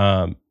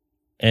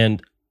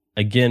 And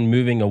again,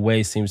 moving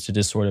away seems to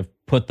just sort of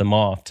put them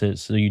off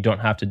so you don't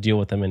have to deal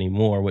with them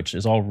anymore, which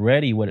is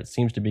already what it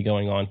seems to be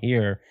going on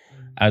here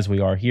as we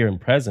are here and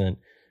present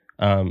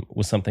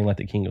with something like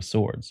the King of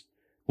Swords,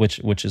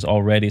 which is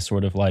already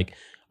sort of like,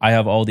 I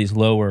have all these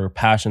lower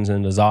passions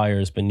and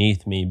desires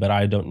beneath me, but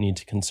I don't need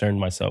to concern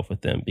myself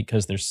with them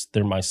because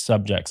they're my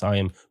subjects. I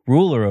am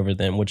ruler over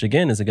them, which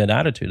again is a good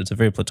attitude. It's a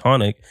very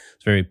Platonic,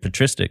 it's very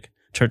patristic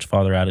church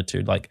father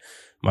attitude. Like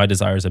my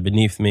desires are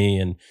beneath me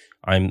and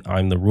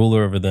I'm the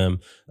ruler over them.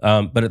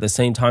 But at the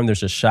same time,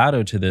 there's a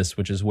shadow to this,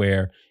 which is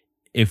where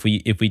if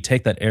we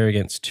take that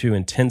arrogance too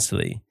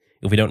intensely,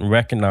 if we don't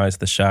recognize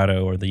the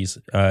shadow or these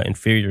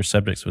inferior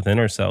subjects within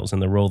ourselves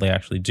and the role they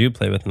actually do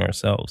play within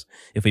ourselves,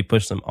 if we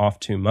push them off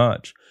too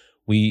much,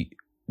 we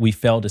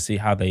fail to see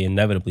how they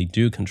inevitably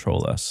do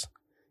control us,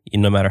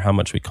 no matter how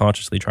much we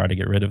consciously try to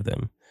get rid of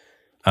them.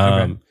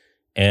 Okay.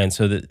 And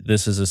so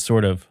this is a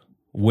sort of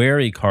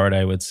wary card,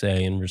 I would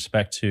say, in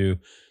respect to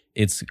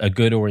it's a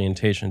good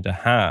orientation to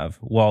have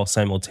while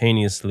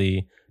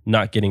simultaneously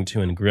not getting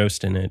too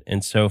engrossed in it.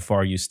 And so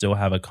far, you still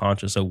have a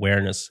conscious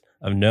awareness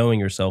of knowing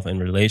yourself in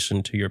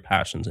relation to your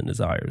passions and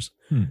desires.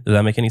 Does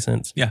that make any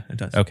sense? Yeah, it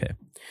does. Okay.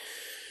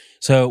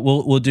 So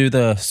we'll do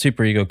the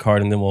superego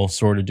card, and then we'll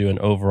sort of do an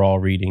overall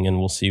reading, and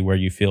we'll see where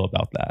you feel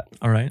about that.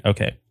 All right.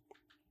 Okay.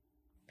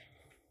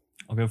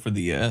 I'll go for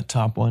the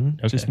top one.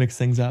 Okay. Just mix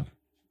things up.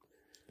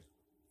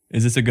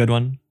 Is this a good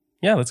one?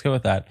 Yeah, let's go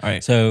with that. All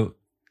right. So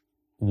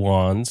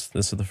wands.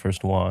 This is the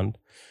first wand.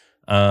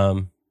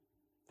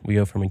 We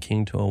go from a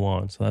king to a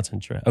wand, so that's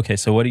interesting. Okay,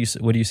 so what do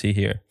you see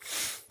here?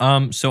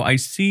 So I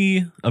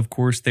see, of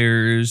course,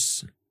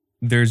 there's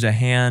a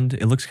hand.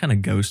 It looks kind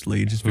of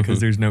ghostly just because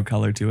there's no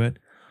color to it,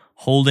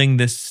 holding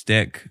this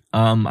stick.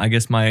 I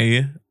guess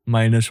my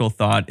initial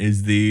thought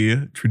is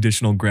the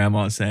traditional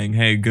grandma saying,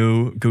 "Hey,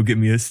 go get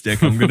me a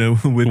stick. I'm gonna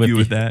whip you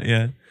with that."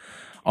 Yeah.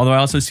 Although I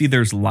also see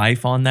there's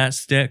life on that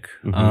stick.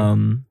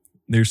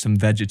 There's some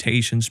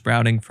vegetation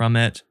sprouting from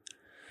it,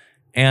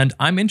 and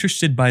I'm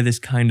interested by this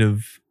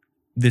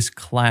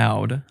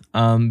cloud,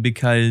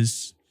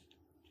 because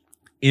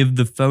if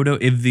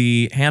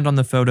the hand on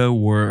the photo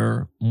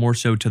were more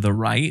so to the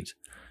right,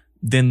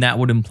 then that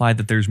would imply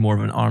that there's more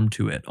of an arm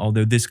to it.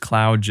 Although this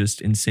cloud just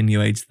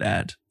insinuates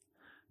that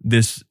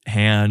this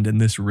hand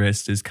and this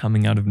wrist is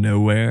coming out of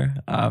nowhere,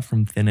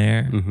 from thin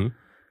air.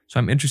 So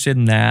I'm interested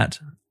in that.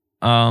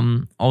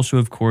 Also,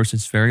 of course,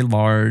 it's very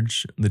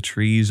large. The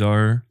trees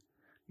are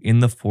in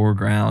the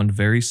foreground,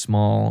 very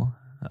small.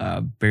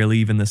 Barely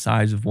even the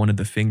size of one of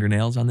the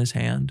fingernails on this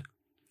hand.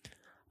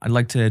 I'd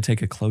like to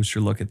take a closer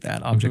look at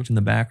that object in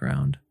the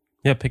background.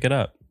 Yeah, pick it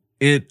up.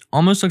 It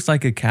almost looks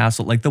like a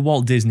castle, like the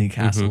Walt Disney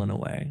castle in a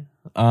way.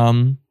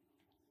 So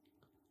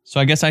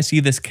I guess I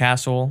see this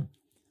castle.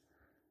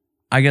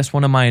 I guess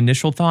one of my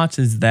initial thoughts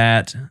is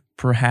that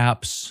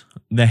perhaps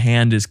the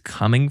hand is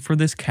coming for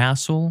this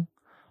castle,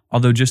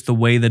 although just the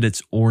way that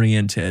it's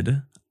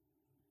oriented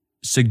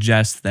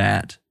suggests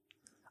that,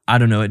 I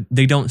don't know,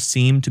 they don't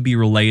seem to be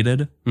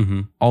related,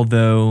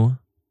 although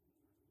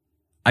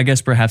I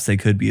guess perhaps they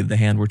could be if the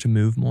hand were to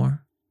move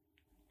more.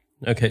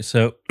 Okay,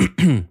 so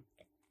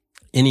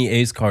any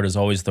ace card is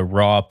always the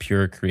raw,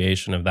 pure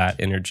creation of that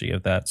energy,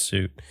 of that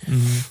suit.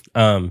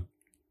 And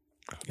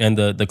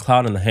the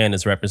cloud in the hand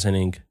is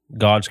representing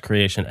God's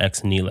creation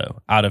ex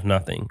nihilo, out of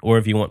nothing. Or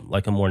if you want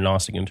like a more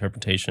Gnostic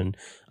interpretation,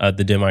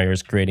 the demiurge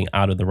is creating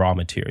out of the raw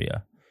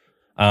materia.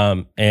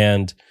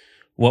 And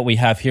what we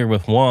have here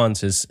with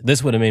wands is,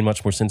 this would have made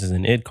much more sense as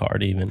an id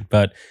card even,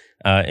 but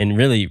and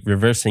really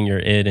reversing your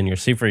id and your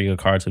superego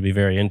cards would be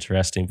very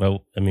interesting.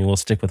 But I mean, we'll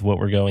stick with what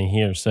we're going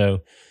here.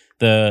 So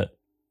the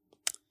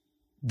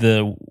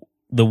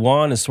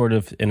wand is sort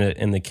of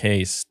in the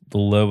case the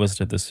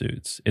lowest of the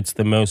suits. It's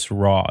the most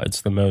raw.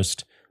 It's the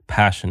most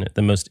passionate.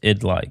 The most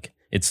id-like.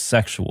 It's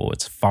sexual.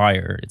 It's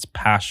fire. It's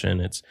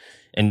passion.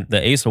 And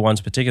the ace of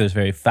wands in particular is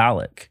very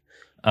phallic,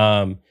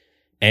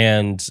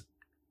 and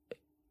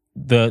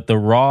the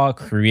raw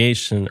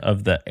creation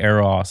of the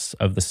eros,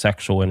 of the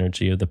sexual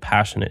energy, of the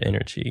passionate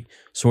energy,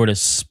 sort of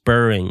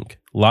spurring,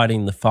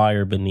 lighting the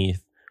fire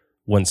beneath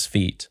one's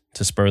feet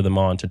to spur them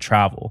on to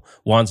travel.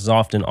 Wands is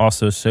often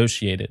also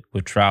associated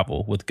with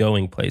travel, with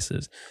going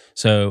places.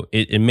 So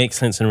it makes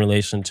sense in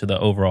relation to the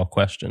overall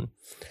question.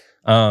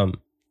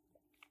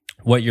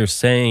 What you're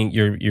saying,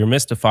 you're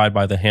mystified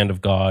by the hand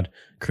of God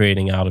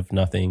creating out of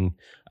nothing,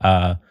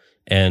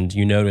 and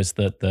you notice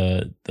that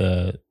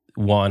the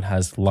wand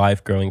has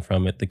life growing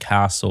from it. The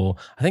castle,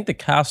 I think the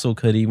castle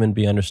could even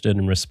be understood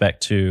in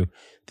respect to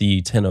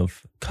the Ten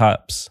of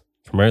Cups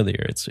from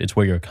earlier. It's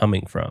where you're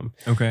coming from.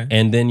 Okay.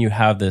 And then you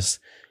have this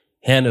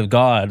hand of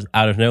God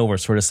out of nowhere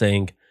sort of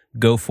saying,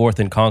 go forth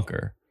and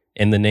conquer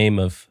in the name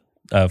of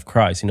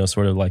Christ,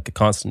 sort of like a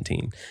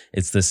Constantine.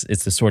 It's this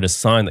sort of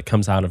sign that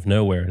comes out of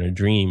nowhere in a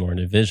dream or in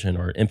a vision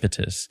or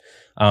impetus.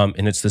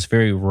 And it's this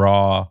very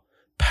raw,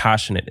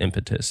 passionate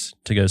impetus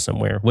to go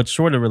somewhere, which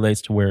sort of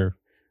relates to where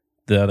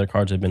the other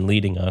cards have been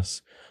leading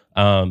us.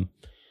 So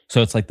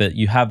it's like that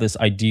you have this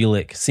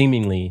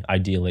seemingly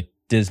idyllic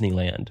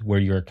Disneyland where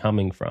you're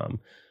coming from.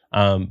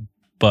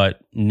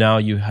 But now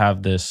you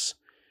have this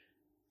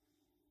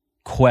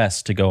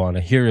quest to go on,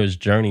 a hero's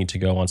journey to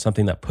go on,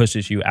 something that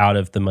pushes you out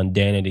of the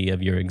mundanity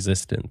of your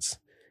existence.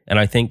 And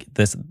I think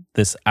this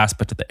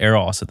aspect of the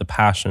eros, of the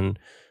passion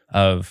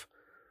of,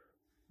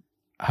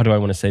 how do I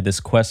want to say, this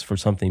quest for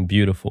something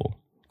beautiful,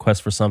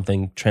 quest for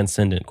something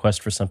transcendent,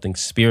 quest for something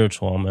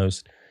spiritual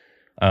almost,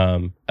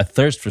 a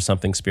thirst for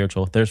something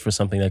spiritual, a thirst for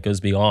something that goes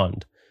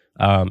beyond,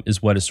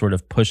 is what is sort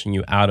of pushing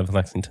you out of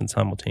Lexington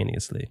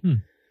simultaneously.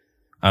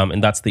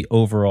 And that's the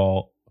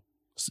overall,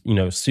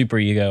 super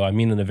ego. I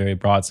mean, in a very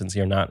broad sense,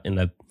 you're not in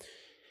a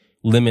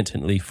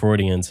limitedly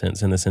Freudian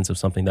sense, in the sense of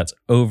something that's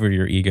over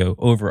your ego,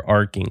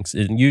 overarching,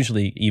 and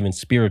usually even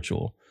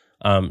spiritual,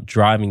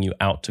 driving you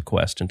out to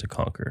quest and to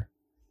conquer.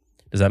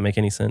 Does that make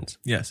any sense?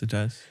 Yes, it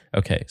does.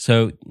 Okay,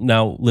 so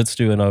now let's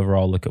do an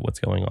overall look at what's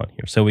going on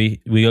here. So we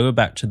go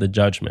back to the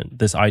judgment,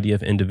 this idea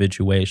of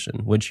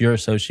individuation, which you're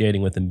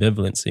associating with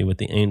ambivalency, with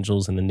the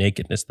angels and the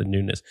nakedness, the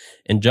newness.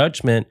 In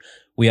judgment,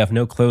 we have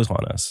no clothes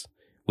on us.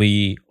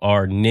 We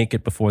are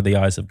naked before the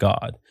eyes of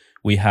God.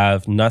 We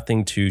have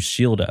nothing to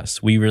shield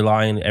us. We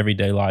rely in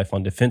everyday life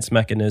on defense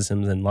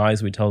mechanisms and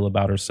lies we tell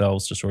about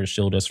ourselves to sort of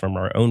shield us from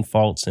our own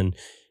faults and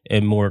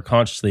more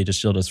consciously to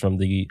shield us from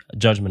the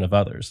judgment of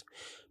others.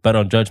 But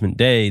on Judgment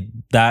Day,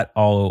 that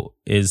all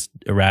is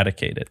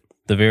eradicated.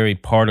 The very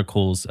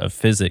particles of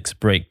physics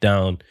break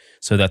down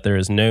so that there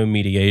is no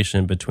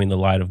mediation between the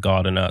light of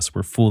God and us.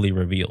 We're fully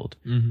revealed.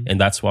 Mm-hmm.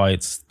 And that's why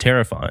it's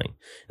terrifying.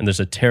 And there's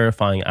a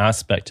terrifying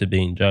aspect to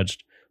being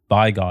judged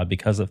by God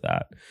because of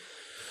that.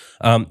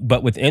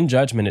 But within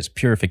judgment, it's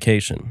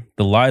purification.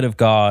 The light of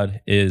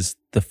God is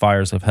the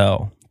fires of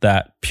hell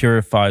that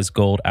purifies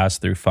gold as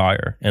through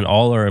fire. And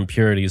all our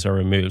impurities are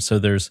removed. So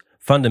there's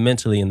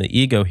fundamentally in the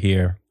ego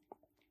here,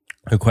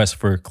 a quest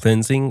for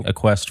cleansing, a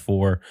quest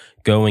for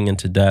going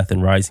into death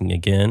and rising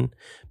again,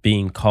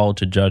 being called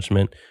to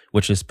judgment,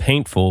 which is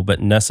painful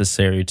but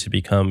necessary to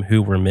become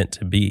who we're meant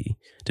to be,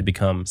 to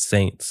become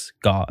saints,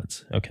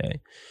 gods. Okay,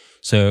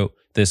 so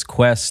this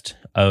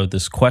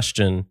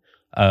question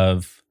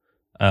of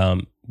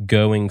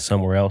going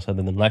somewhere else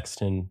other than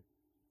Lexington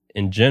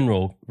in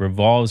general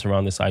revolves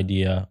around this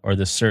idea or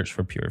the search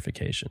for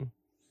purification,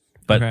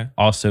 but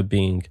also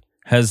being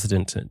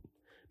hesitant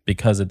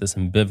because of this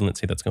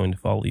ambivalency that's going to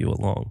follow you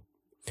along.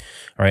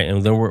 All right,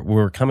 and then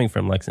we're coming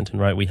from Lexington,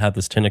 right? We have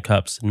this Ten of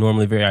Cups,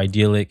 normally very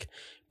idyllic,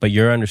 but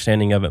your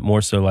understanding of it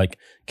more so like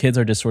kids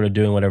are just sort of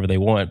doing whatever they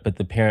want, but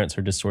the parents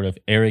are just sort of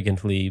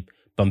arrogantly,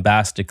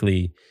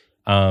 bombastically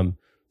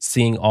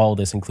seeing all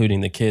this,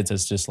 including the kids,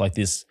 as just like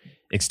this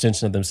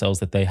extension of themselves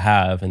that they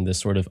have and this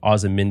sort of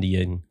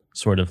Ozymandian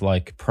sort of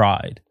like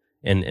pride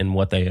in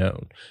what they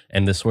own.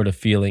 And this sort of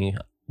feeling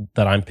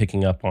that I'm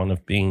picking up on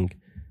of being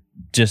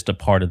just a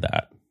part of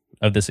that,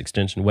 of this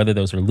extension, whether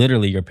those are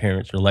literally your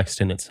parents or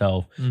Lexington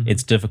itself,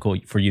 it's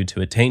difficult for you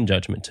to attain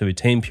judgment, to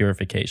attain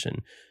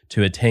purification,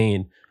 to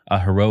attain a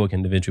heroic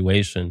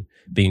individuation,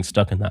 being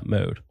stuck in that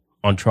mode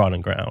on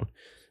trodden ground.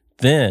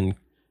 Then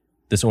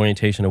this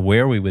orientation of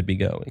where we would be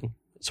going,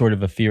 sort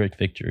of a Pyrrhic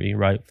victory,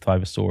 right?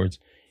 Five of Swords,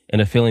 and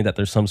a feeling that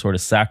there's some sort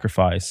of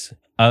sacrifice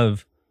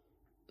of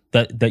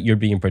that you're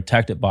being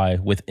protected by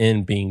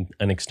within being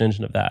an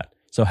extension of that.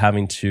 So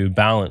having to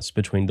balance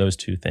between those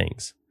two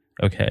things.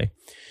 Okay.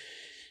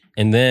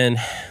 And then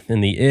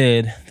in the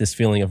id, this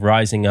feeling of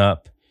rising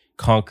up,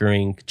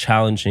 conquering,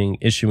 challenging,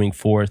 issuing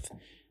forth.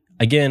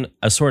 Again,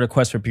 a sort of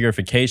quest for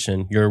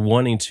purification. You're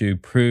wanting to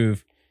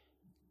prove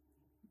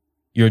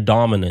your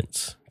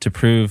dominance, to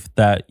prove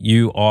that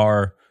you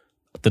are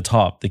the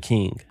top, the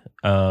king,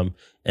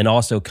 and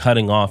also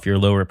cutting off your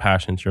lower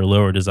passions, your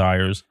lower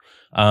desires,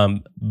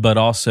 but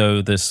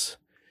also this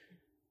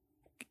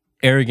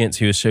arrogance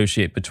you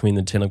associate between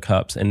the Ten of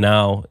Cups and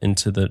now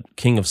into the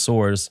King of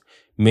Swords,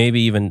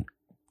 maybe even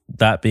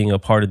that being a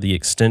part of the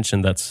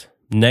extension that's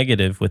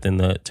negative within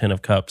the Ten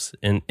of Cups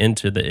and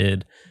into the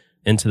id,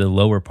 into the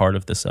lower part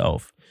of the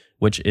self,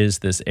 which is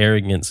this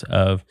arrogance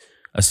of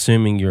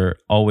assuming you're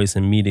always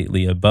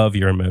immediately above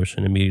your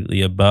emotion,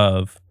 immediately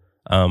above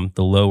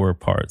the lower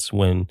parts,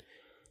 when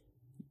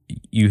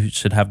you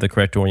should have the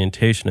correct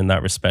orientation in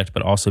that respect,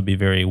 but also be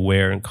very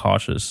aware and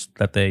cautious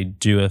that they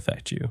do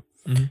affect you.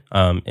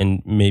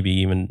 And maybe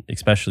even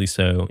especially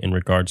so in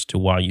regards to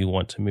why you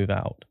want to move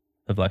out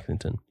of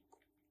Lexington.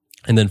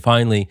 And then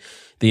finally,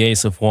 the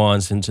Ace of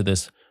Wands into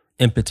this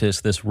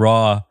impetus, this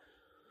raw,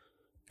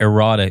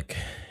 erotic,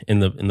 in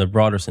the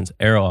broader sense,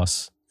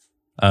 eros,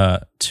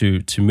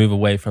 to move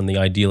away from the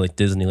idyllic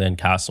Disneyland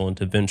castle and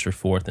to venture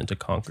forth and to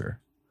conquer.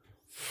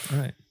 All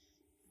right.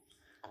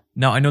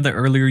 Now, I know that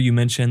earlier you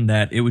mentioned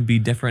that it would be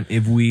different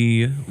if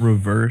we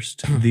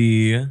reversed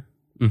the...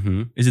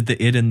 Is it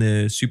the id and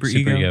the super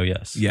ego?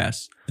 Yes.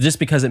 Yes. Just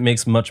because it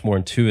makes much more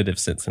intuitive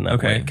sense in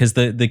that way. Because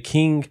the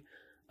King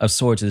of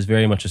Swords is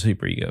very much a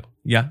superego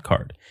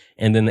card.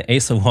 And then the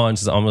Ace of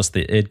Wands is almost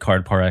the id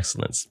card par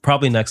excellence,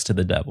 probably next to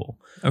the Devil.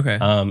 Okay.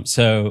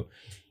 So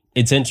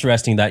it's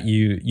interesting that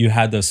you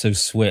had those so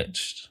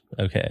switched.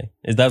 Okay.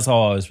 That's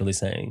all I was really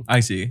saying. I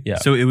see. Yeah.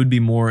 So it would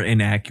be more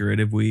inaccurate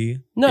if we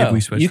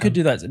switched you could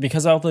do that,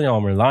 because all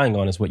I'm relying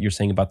on is what you're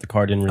saying about the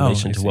card in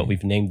relation to what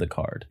we've named the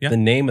card. Yeah. The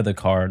name of the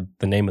card,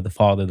 the name of the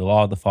Father, the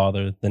law of the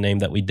Father, the name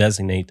that we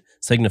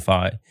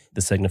signify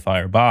the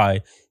signifier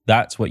by,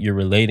 that's what you're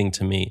relating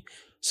to me.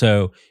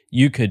 So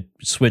you could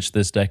switch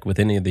this deck with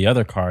any of the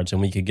other cards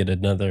and we could get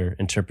another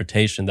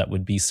interpretation that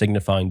would be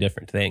signifying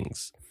different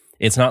things.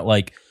 It's not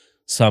like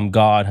some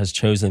god has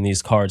chosen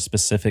these cards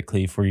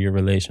specifically for your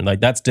relation. Like,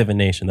 that's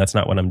divination. That's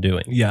not what I'm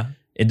doing. Yeah.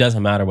 It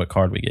doesn't matter what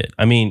card we get.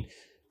 I mean,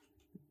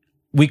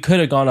 we could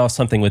have gone off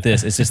something with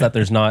this. It's just that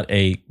there's not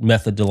a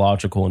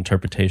methodological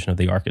interpretation of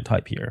the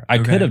archetype here. I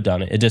could have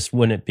done it. It just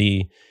wouldn't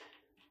be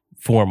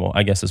formal,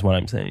 I guess is what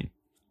I'm saying.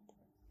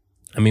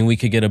 I mean, we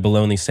could get a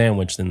bologna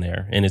sandwich in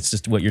there, and it's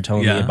just what you're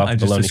telling me about I the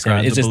just bologna described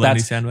sandwich. It's the just bologna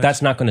sandwich.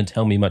 that's not going to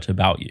tell me much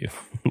about you,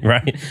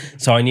 right?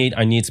 So I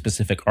need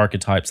specific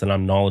archetypes that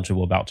I'm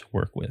knowledgeable about to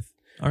work with.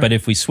 All right. But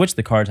if we switch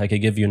the cards, I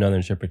could give you another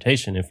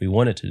interpretation if we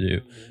wanted to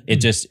do.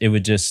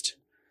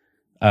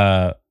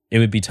 It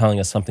would be telling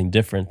us something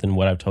different than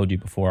what I've told you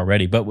before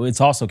already. But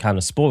it's also kind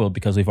of spoiled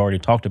because we've already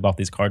talked about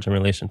these cards in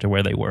relation to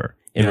where they were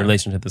in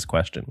relation to this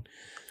question.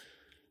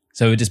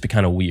 So it would just be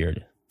kind of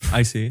weird.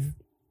 I see.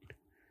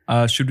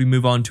 Should we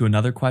move on to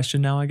another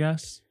question now, I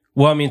guess?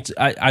 Well, I mean,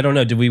 I don't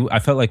know. I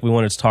felt like we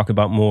wanted to talk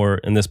about more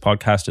in this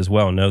podcast as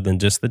well, no, than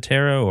just the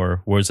tarot,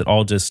 or was it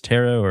all just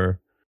tarot, or?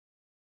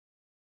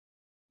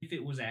 If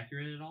it was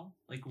accurate at all,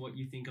 like what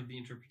you think of the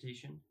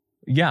interpretation?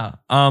 Yeah.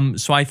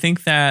 So I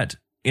think that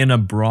in a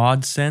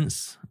broad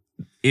sense,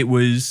 it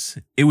was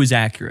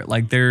accurate.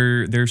 Like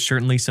there's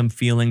certainly some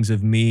feelings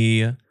of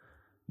me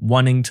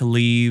wanting to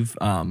leave.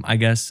 I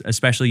guess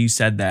especially you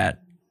said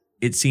that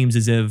it seems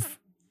as if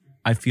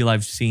I feel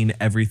I've seen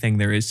everything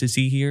there is to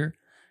see here.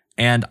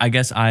 And I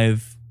guess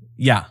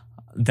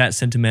that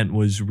sentiment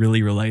was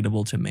really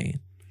relatable to me.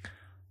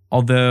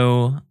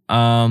 Although,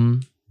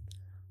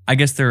 I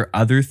guess there are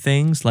other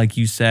things, like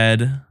you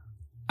said,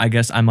 I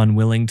guess I'm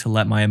unwilling to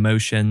let my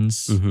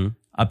emotions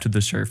up to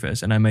the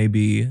surface, and I may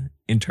be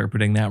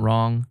interpreting that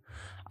wrong.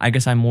 I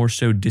guess I more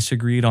so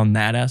disagreed on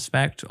that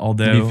aspect,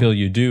 although... Do you feel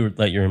you do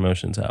let your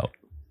emotions out?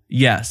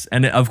 Yes,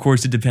 and of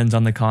course it depends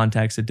on the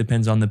context, it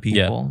depends on the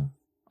people. Yeah.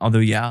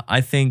 Although,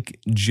 I think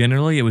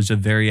generally it was a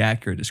very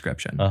accurate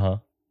description.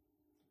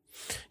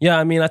 Yeah,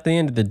 I mean, at the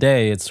end of the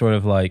day, it's sort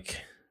of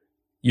like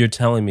you're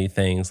telling me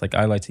things like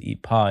I like to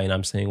eat pie, and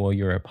I'm saying, well,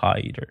 you're a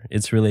pie eater.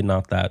 It's really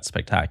not that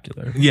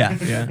spectacular.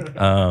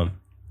 Yeah.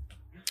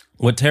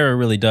 What tarot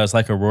really does,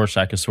 like a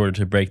Rorschach, is sort of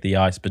to break the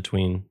ice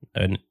between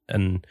an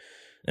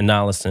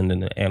analyst and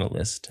an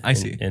analyst. I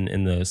see.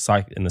 In the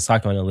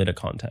psychoanalytic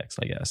context,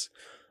 I guess.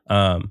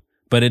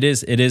 But it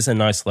is a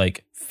nice,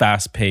 like,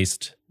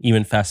 fast-paced,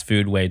 even fast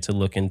food way to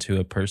look into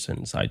a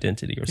person's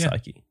identity or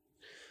psyche.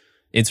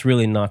 It's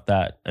really not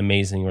that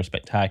amazing or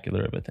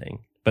spectacular of a thing.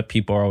 But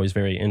people are always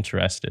very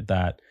interested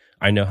that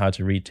I know how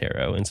to read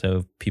tarot. And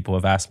so people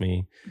have asked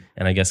me,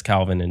 and I guess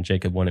Calvin and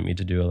Jacob wanted me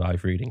to do a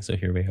live reading. So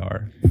here we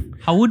are.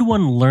 How would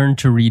one learn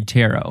to read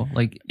tarot?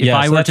 Like, if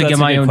I were to get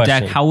my own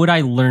deck, how would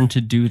I learn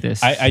to do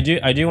this? I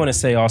do want to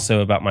say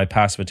also about my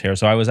past with tarot.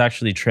 So I was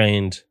actually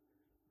trained...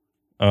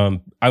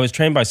 I was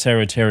trained by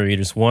several tarot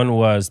readers.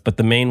 But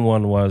the main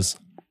one was,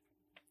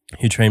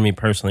 who trained me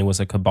personally, was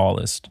a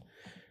Kabbalist.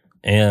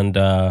 And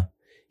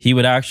he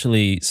would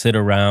actually sit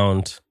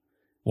around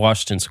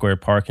Washington Square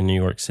Park in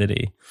New York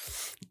City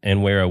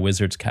and wear a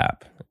wizard's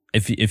cap.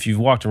 If you've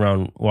walked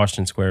around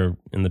Washington Square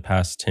in the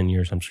past 10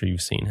 years, I'm sure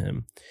you've seen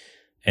him.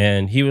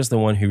 And he was the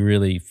one who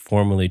really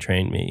formally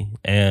trained me.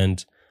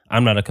 And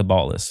I'm not a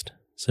Kabbalist,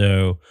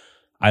 so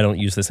I don't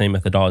use the same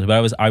methodology.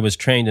 But I was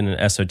trained in an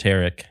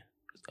esoteric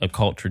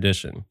occult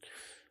tradition.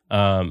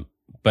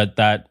 But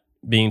that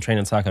being trained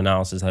in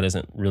psychoanalysis, that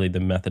isn't really the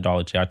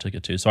methodology I took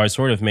it to. So I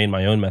sort of made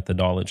my own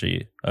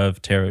methodology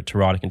of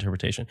tarotic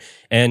interpretation.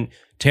 And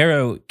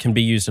tarot can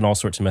be used in all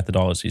sorts of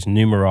methodologies: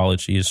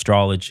 numerology,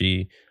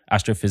 astrology,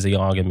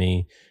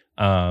 astrophysiognomy,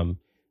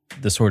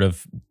 the sort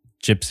of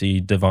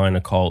gypsy divine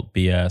occult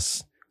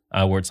BS,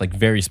 where it's like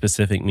very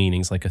specific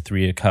meanings, like a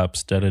 3 of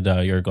cups,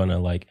 you're going to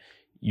like,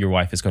 your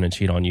wife is going to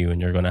cheat on you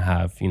and you're going to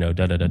have,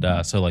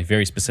 So like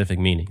very specific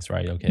meanings,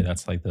 right? Okay,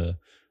 that's like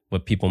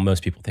what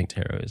most people think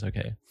tarot is,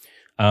 okay.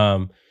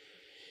 And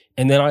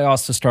then I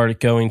also started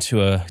going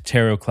to a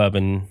tarot club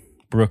in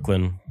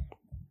Brooklyn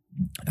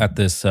at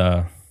this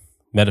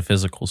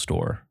metaphysical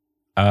store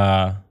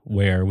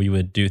where we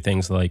would do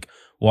things like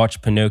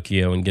watch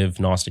Pinocchio and give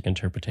Gnostic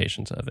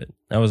interpretations of it.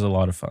 That was a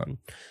lot of fun.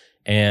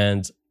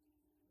 And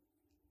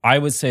I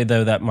would say,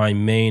 though, that my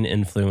main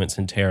influence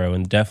in tarot,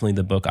 and definitely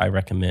the book I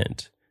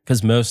recommend,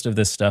 because most of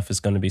this stuff is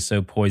going to be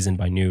so poisoned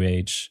by New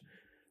Age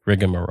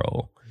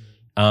rigmarole,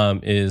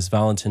 is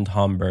Valentin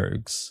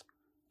Tomberg's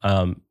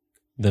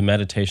The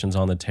Meditations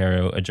on the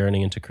Tarot, A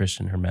Journey into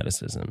Christian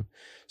Hermeticism.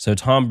 So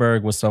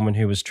Tomberg was someone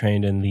who was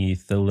trained in the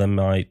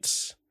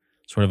Thelemites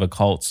sort of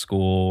occult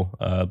school,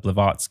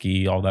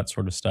 Blavatsky, all that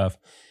sort of stuff,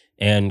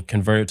 and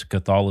converted to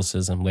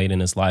Catholicism late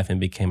in his life and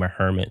became a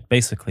hermit,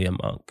 basically a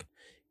monk.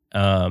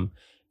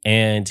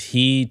 And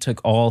he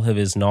took all of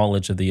his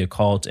knowledge of the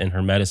occult and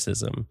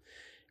Hermeticism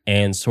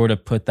and sort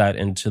of put that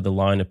into the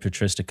line of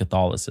patristic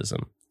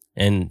Catholicism,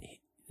 and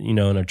in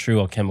a true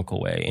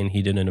alchemical way. And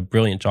he did a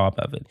brilliant job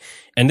of it.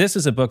 And this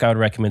is a book I would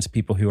recommend to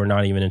people who are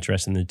not even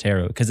interested in the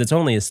tarot, because it's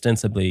only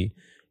ostensibly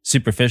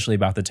superficially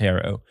about the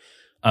tarot,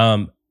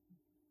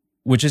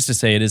 which is to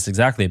say it is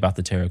exactly about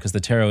the tarot, because the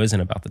tarot isn't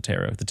about the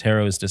tarot. The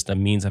tarot is just a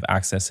means of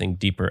accessing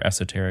deeper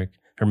esoteric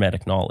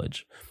Hermetic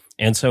knowledge.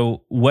 And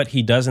so what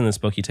he does in this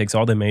book, he takes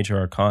all the major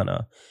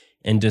arcana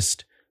and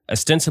just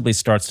ostensibly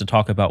starts to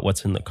talk about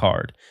what's in the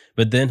card.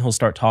 But then he'll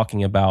start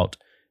talking about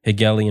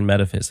Hegelian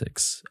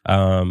metaphysics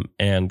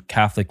and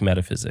Catholic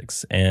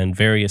metaphysics and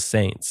various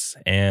saints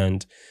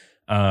and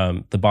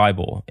the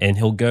Bible, and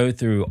he'll go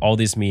through all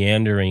these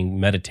meandering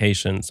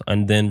meditations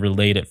and then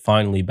relate it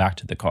finally back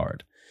to the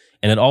card.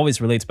 And it always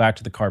relates back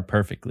to the card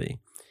perfectly.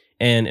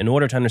 And in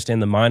order to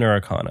understand the minor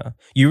arcana,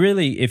 you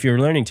really, if you're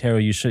learning tarot,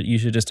 you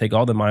should just take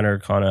all the minor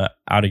arcana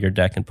out of your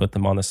deck and put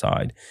them on the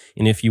side.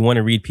 And if you want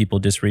to read people,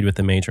 just read with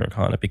the major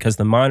arcana, because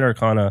the minor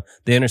arcana,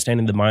 the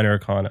understanding of the minor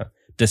arcana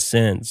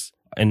descends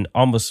in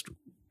almost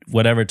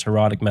whatever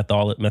tarot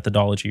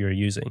methodology you're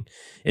using.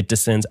 It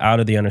descends out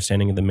of the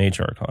understanding of the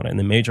major arcana. And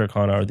the major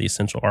arcana are the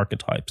essential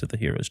archetypes of the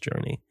hero's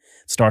journey.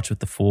 It starts with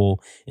the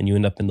Fool, and you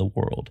end up in the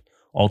world.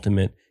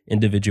 Ultimate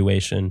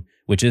individuation,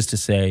 which is to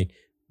say,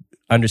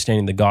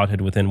 understanding the Godhead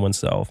within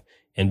oneself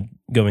and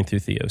going through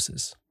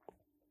theosis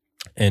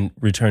and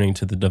returning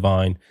to the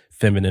divine,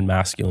 feminine,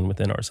 masculine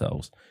within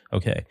ourselves.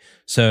 Okay,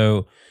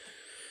 so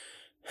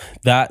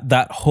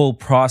that whole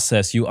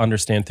process you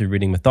understand through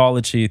reading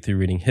mythology, through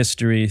reading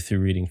history, through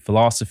reading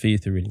philosophy,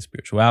 through reading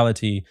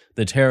spirituality.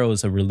 The tarot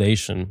is a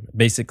relation,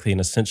 basically an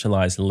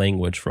essentialized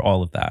language for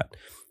all of that.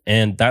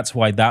 And that's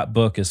why that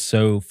book is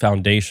so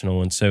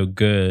foundational and so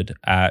good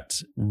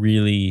at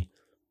really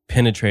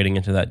penetrating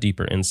into that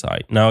deeper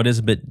insight. Now, it is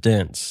a bit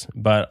dense,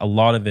 but a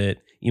lot of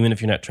it, even if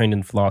you're not trained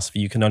in philosophy,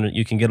 you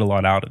can get a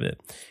lot out of it.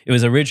 It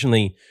was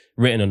originally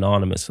written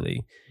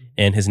anonymously,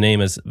 and his name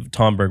as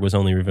Tom Berg was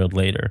only revealed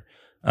later.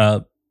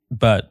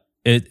 But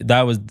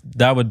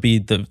that would be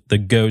the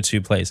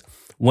go-to place.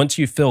 Once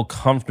you feel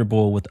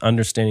comfortable with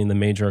understanding the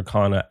major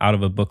arcana out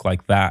of a book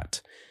like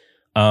that,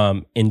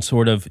 and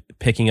sort of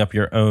picking up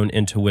your own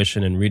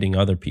intuition and reading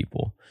other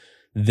people,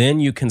 then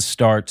you can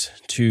start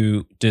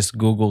to just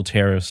Google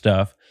tarot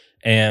stuff,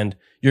 and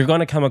you're going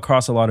to come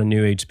across a lot of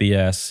New Age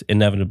BS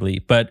inevitably.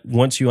 But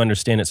once you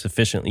understand it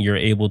sufficiently, you're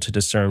able to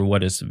discern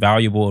what is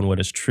valuable and what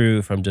is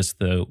true from just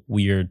the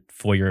weird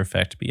Fourier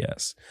effect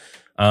BS.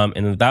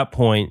 And at that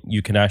point,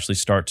 you can actually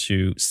start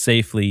to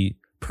safely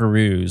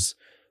peruse,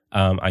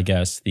 I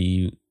guess,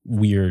 the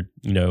weird,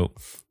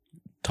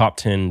 top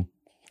 10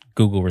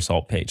 Google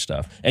result page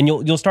stuff. And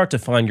you'll start to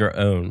find your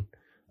own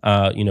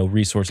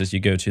resources you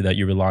go to that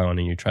you rely on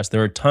and you trust.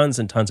 There are tons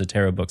and tons of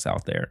tarot books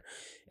out there.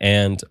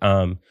 And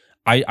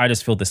I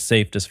just feel the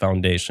safest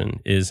foundation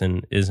is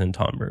in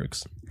Tom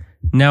Berg's.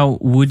 Now,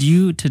 would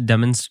you, to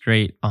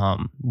demonstrate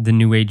the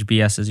New Age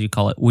BS, as you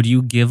call it, would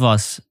you give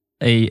us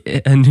a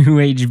New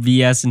Age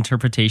BS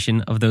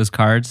interpretation of those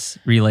cards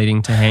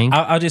relating to Hank?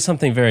 I'll do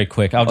something very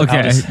quick. I'll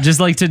just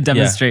like to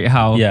demonstrate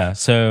how. Yeah,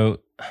 so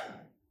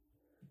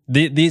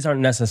these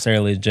aren't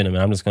necessarily legitimate.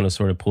 I'm just going to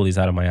sort of pull these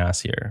out of my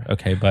ass here.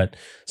 Okay, but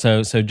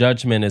so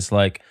judgment is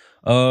like,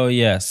 oh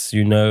yes,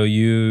 you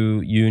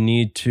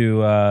need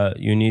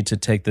to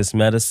take this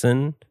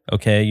medicine.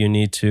 Okay, you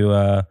need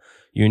to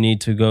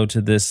go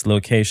to this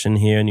location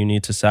here, and you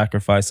need to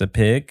sacrifice a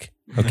pig.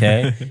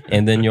 Okay,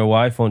 and then your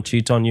wife won't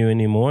cheat on you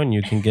anymore, and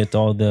you can get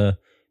all the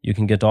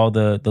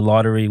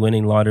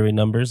winning lottery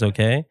numbers.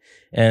 Okay,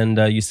 and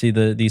you see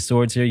these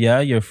swords here.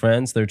 Yeah, your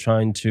friends, they're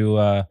trying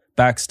to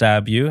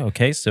backstab you.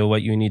 Okay, so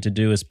what you need to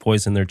do is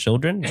poison their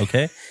children.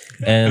 Okay,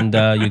 and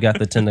you got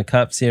the 10 of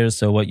cups here.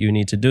 So what you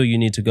need to do, you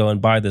need to go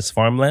and buy this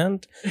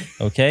farmland.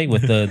 Okay,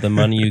 with the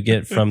money you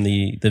get from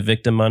the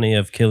victim money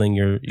of killing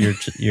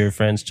your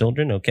friend's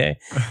children. Okay,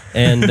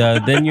 and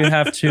then you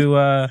have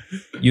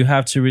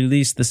to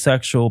release the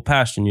sexual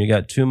passion. You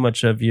got too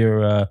much of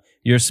your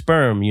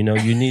sperm. You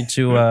need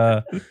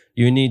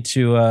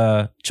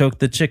to choke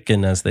the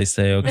chicken, as they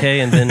say. Okay,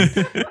 and then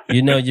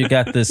you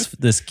got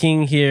this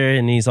king here,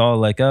 and he's all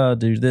like, oh,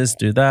 do this,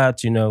 do that.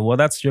 Well,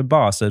 that's your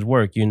boss at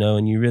work.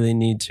 And you really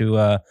need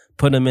to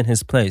put him in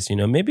his place.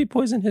 Maybe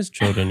poison his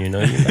children.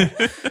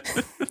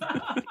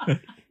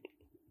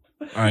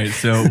 All right,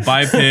 so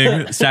buy a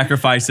pig,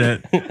 sacrifice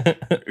it,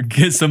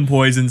 get some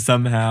poison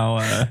somehow.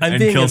 I'm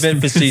being a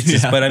bit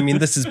facetious, but I mean,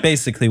 this is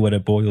basically what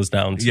it boils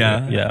down to.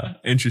 Yeah.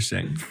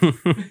 Interesting.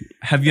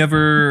 Have you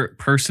ever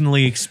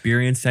personally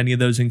experienced any of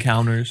those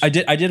encounters? I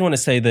did want to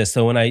say this.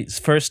 So when I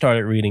first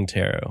started reading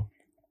tarot,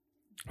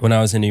 when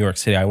I was in New York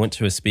City, I went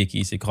to a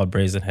speakeasy called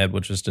Brazen Head,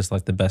 which was just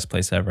like the best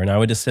place ever. And I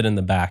would just sit in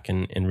the back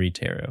and read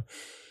tarot.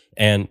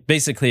 And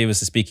basically, it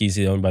was a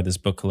speakeasy owned by this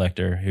book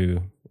collector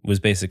who was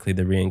basically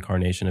the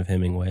reincarnation of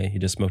Hemingway. He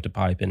just smoked a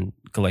pipe and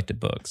collected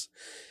books.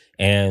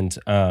 And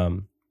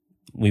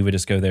we would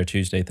just go there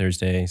Tuesday,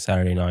 Thursday,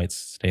 Saturday nights,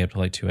 stay up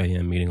till like 2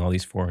 a.m. meeting all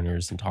these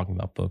foreigners and talking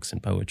about books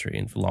and poetry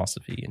and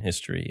philosophy and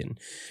history. And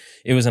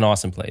it was an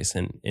awesome place.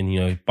 And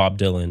Bob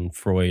Dylan,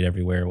 Freud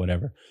everywhere,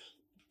 whatever.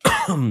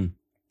 And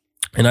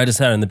I just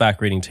sat in the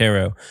back reading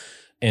tarot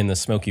in the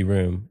smoky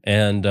room,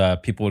 and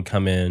people would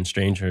come in,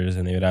 strangers,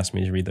 and they would ask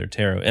me to read their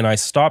tarot. And I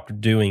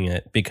stopped doing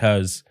it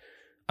because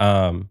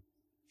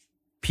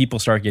people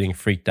start getting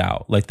freaked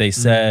out. Like they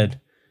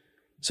said,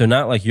 so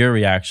not like your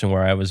reaction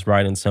where I was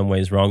right in some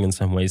ways, wrong in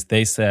some ways.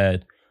 They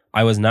said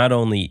I was not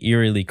only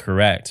eerily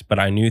correct, but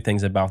I knew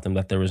things about them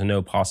that there was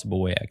no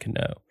possible way I could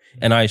know.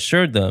 And I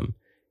assured them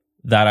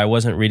that I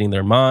wasn't reading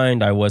their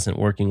mind. I wasn't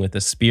working with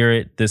the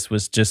spirit. This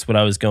was just what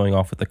I was going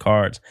off with the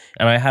cards.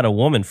 And I had a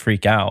woman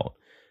freak out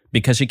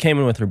because she came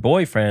in with her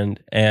boyfriend,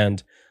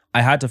 and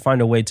I had to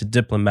find a way to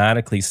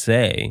diplomatically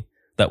say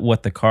that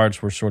what the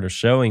cards were sort of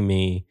showing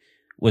me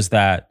was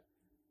that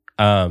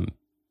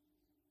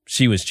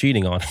she was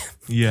cheating on him.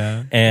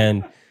 Yeah.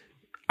 And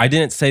I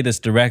didn't say this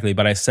directly,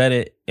 but I said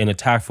it in a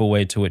tactful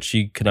way to which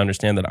she could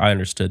understand that I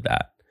understood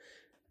that.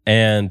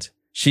 And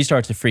she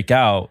started to freak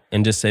out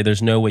and just say,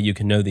 there's no way you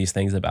can know these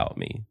things about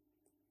me.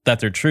 That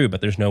they're true,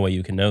 but there's no way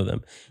you can know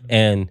them.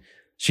 And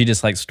she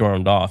just like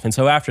stormed off. And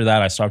so after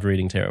that, I stopped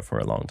reading tarot for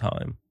a long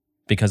time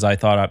because I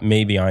thought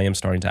maybe I am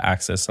starting to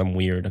access some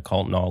weird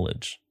occult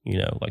knowledge, you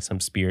know, like some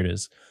spirit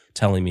is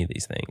telling me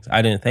these things.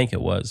 I didn't think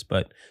it was,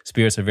 but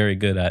spirits are very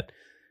good at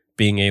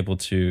being able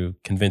to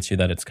convince you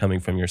that it's coming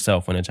from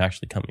yourself when it's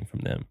actually coming from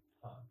them.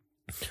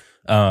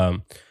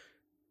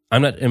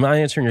 Am I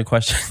answering your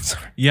question?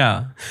 Sorry.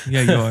 Yeah,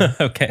 you are.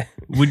 Okay.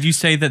 Would you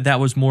say that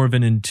was more of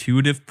an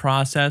intuitive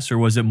process, or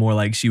was it more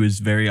like she was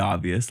very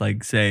obvious?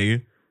 Like,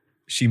 say,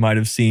 she might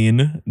have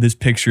seen this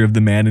picture of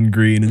the man in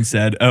green and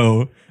said,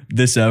 oh,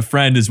 this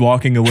friend is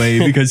walking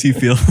away because he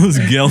feels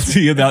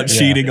guilty about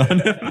cheating on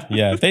him.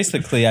 Yeah,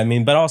 basically, I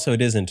mean, but also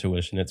it is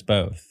intuition. It's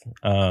both.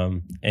 I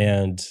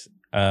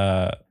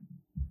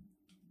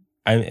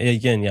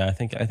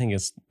think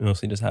it's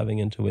mostly just having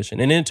intuition.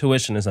 And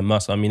intuition is a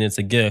muscle. I mean, it's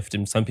a gift,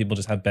 and some people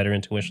just have better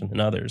intuition than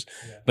others.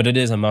 Yeah. But it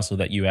is a muscle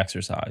that you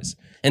exercise.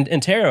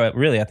 And tarot,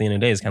 really, at the end of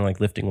the day, is kind of like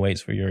lifting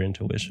weights for your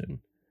intuition.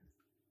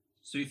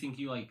 So you think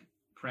you like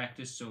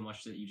practiced so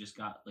much that you just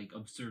got like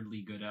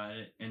absurdly good at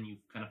it, and you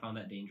kind of found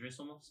that dangerous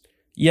almost?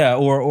 Yeah,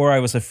 or I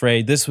was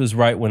afraid. This was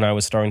right when I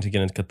was starting to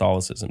get into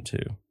Catholicism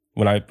too.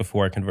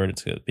 Before I converted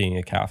to being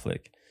a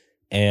Catholic,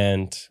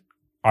 and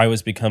I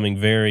was becoming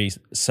very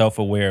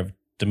self-aware of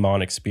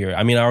demonic spirit.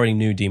 I mean, I already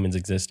knew demons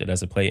existed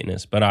as a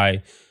Platonist, but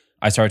I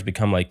started to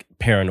become like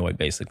paranoid,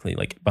 basically.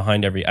 Like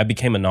I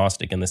became a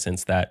Gnostic in the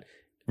sense that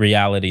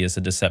reality is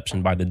a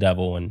deception by the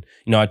devil. And,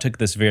 you know, I took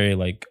this very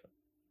like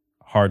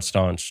hard,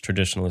 staunch,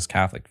 traditionalist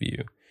Catholic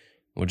view,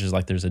 which is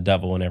like there's a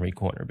devil in every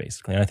corner,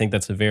 basically. And I think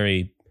that's a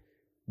very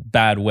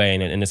bad way.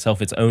 And in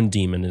itself, its own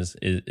demon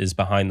is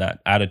behind that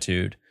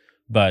attitude.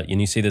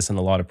 And you see this in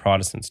a lot of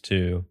Protestants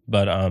too.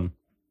 But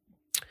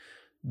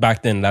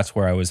back then, that's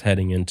where I was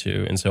heading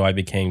into. And so I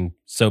became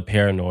so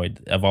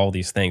paranoid of all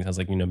these things. I was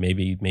like, you know,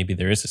 maybe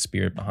there is a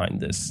spirit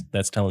behind this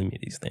that's telling me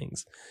these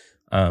things.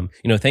 You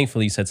know,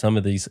 thankfully, you said some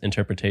of these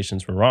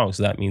interpretations were wrong.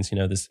 So that means, you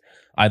know, this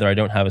either I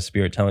don't have a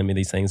spirit telling me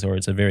these things or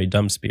it's a very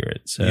dumb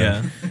spirit. So,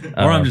 yeah.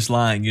 Or I'm just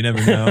lying. You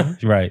never know.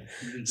 Right.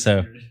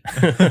 So,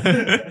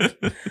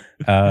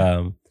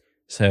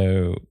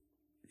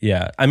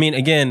 yeah. I mean,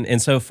 again,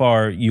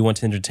 insofar you want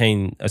to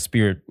entertain a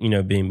spirit, you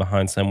know, being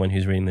behind someone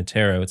who's reading the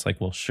tarot, it's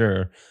like, well,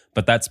 sure.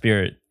 But that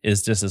spirit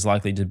is just as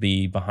likely to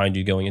be behind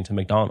you going into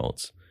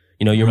McDonald's.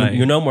 You know,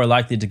 you're no more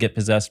likely to get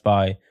possessed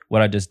by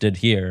what I just did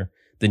here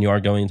than you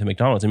are going into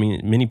McDonald's. I mean,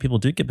 many people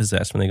do get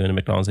possessed when they go into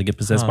McDonald's. They get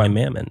possessed by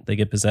mammon. They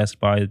get possessed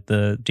by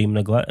the demon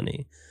of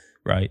gluttony,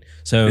 right?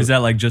 So is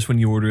that like just when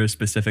you order a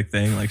specific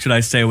thing? Like, should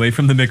I stay away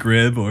from the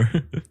McRib or...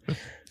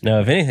 No,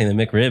 if anything,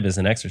 the McRib is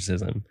an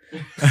exorcism.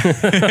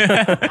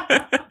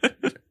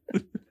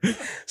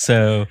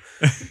 So,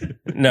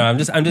 no, I'm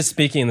just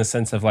speaking in the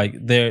sense of like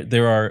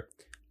there are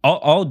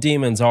all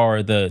demons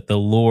are the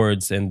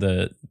lords and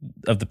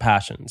of the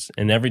passions,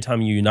 and every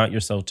time you unite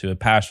yourself to a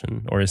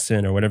passion or a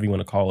sin or whatever you want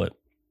to call it,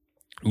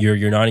 you're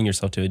uniting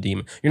yourself to a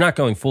demon. You're not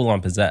going full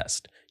on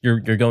possessed. You're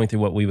going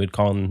through what we would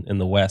call in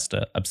the West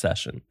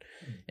obsession,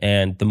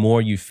 and the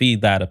more you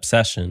feed that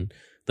obsession,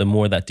 the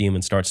more that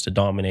demon starts to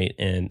dominate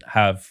and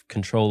have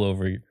control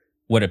over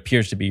what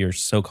appears to be your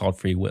so-called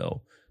free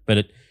will.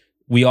 But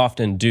we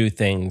often do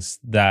things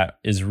that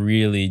is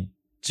really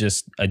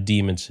just a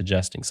demon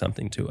suggesting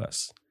something to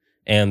us.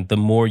 And the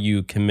more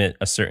you commit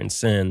a certain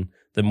sin,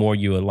 the more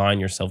you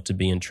align yourself to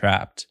be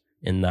entrapped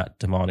in that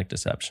demonic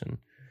deception.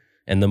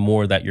 And the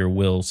more that your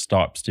will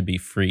stops to be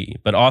free.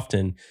 But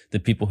often the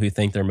people who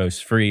think they're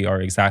most free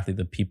are exactly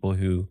the people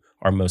who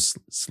are most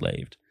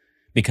slaved.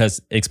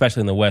 Because especially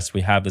in the West,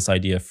 we have this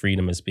idea of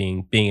freedom as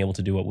being able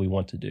to do what we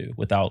want to do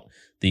without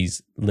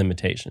these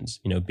limitations,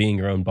 you know, being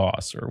your own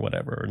boss or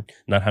whatever, or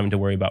not having to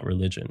worry about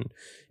religion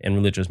and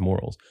religious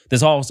morals.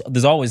 This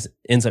always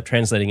ends up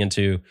translating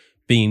into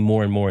being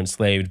more and more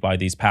enslaved by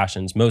these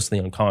passions, mostly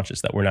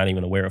unconscious, that we're not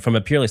even aware of. From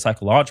a purely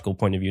psychological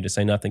point of view, to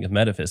say nothing of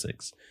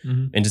metaphysics,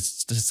 and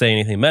just to say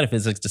anything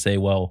metaphysics, to say,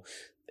 well,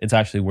 it's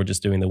actually we're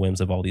just doing the whims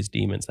of all these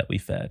demons that we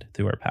fed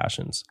through our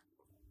passions.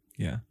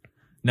 Yeah.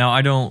 Now,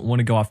 I don't want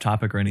to go off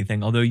topic or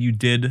anything, although you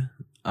did,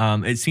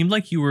 it seemed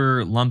like you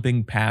were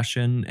lumping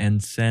passion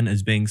and sin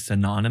as being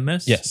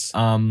synonymous. Yes,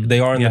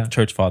 they are in the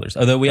Church Fathers,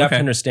 although we have to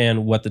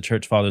understand what the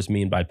Church Fathers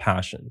mean by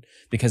passion,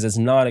 because it's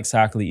not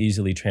exactly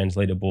easily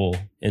translatable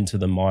into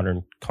the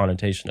modern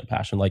connotation of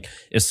passion. Like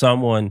if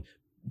someone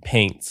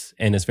paints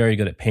and is very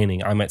good at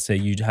painting, I might say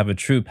you have a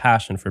true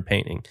passion for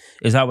painting.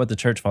 Is that what the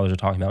Church Fathers are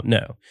talking about?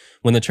 No.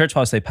 When the Church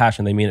Fathers say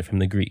passion, they mean it from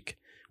the Greek,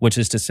 which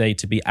is to say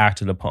to be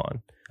acted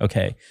upon.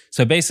 Okay,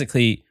 so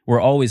basically, we're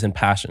always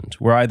impassioned.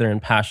 We're either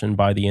impassioned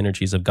by the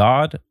energies of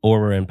God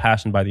or we're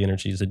impassioned by the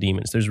energies of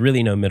demons. There's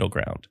really no middle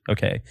ground,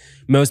 okay?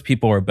 Most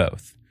people are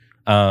both.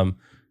 Well,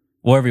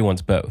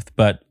 everyone's both,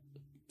 but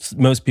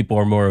most people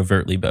are more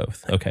overtly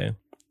both. Okay.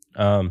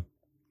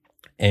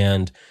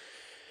 And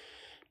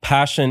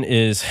passion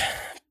is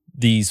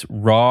these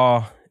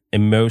raw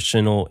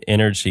emotional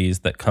energies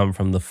that come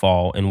from the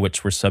fall in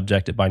which we're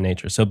subjected by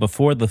nature. So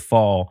before the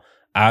fall,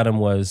 Adam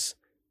was,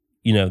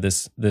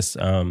 this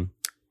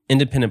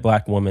independent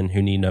black woman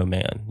who need no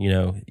man.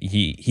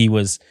 He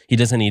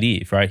doesn't need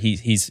Eve, right?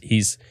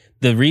 He's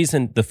the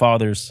reason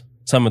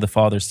some of the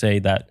fathers say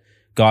that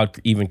God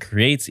even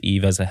creates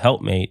Eve as a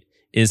helpmate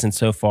is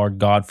insofar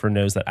God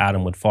foreknows that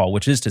Adam would fall,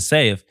 which is to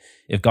say,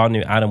 if God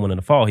knew Adam wanted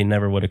to fall, he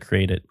never would have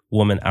created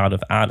woman out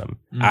of Adam.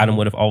 Mm-hmm. Adam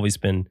would have always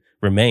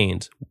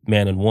remained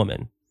man and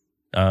woman.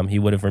 He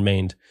would have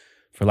remained,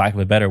 for lack of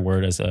a better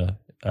word, as a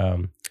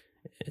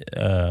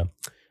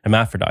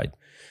hermaphrodite.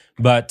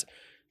 But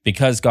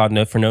because God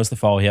foreknows the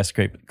fall, he has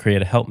to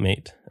create a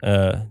helpmate.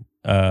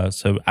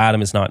 So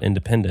Adam is not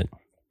independent.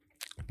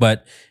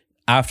 But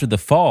after the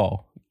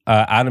fall,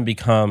 Adam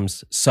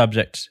becomes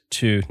subject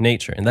to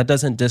nature, and that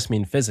doesn't just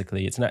mean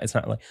physically. It's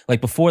not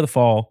like before the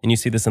fall, and you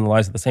see this in the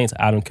lives of the saints.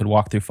 Adam could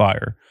walk through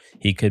fire.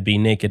 He could be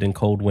naked in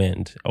cold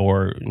wind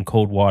or in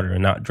cold water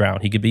and not drown.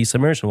 He could be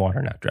submerged in water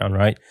and not drown,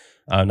 right?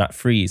 Not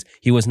freeze.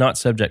 He was not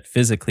subject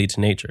physically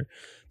to nature.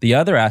 The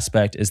other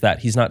aspect is that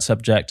he's not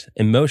subject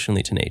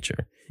emotionally to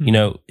nature.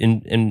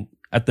 In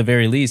at the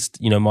very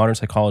least, modern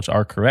psychologists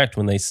are correct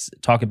when they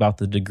talk about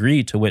the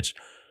degree to which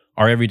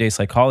our everyday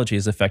psychology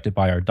is affected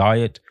by our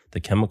diet, the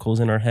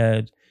chemicals in our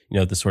head,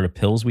 the sort of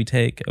pills we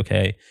take.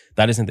 Okay,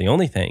 that isn't the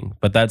only thing,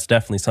 but that's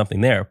definitely something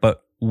there.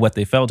 But what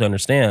they fail to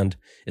understand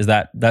is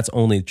that that's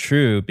only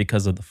true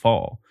because of the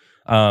fall.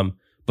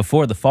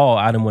 Before the fall,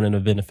 Adam wouldn't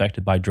have been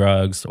affected by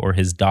drugs or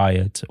his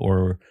diet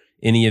or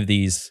any of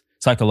these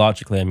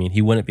psychologically. I mean,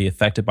 he wouldn't be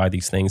affected by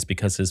these things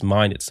because his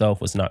mind itself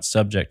was not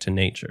subject to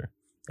nature.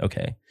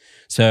 Okay,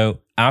 so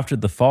after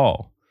the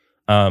fall,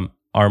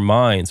 our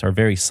minds are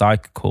very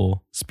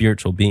psychical,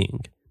 spiritual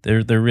being.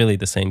 They're really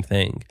the same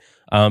thing.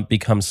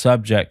 Become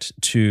subject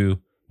to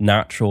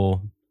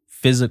natural,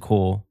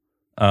 physical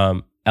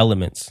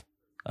elements,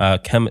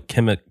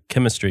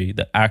 chemistry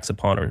that acts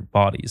upon our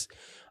bodies.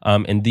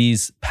 And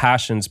these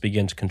passions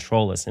begin to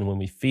control us. And when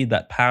we feed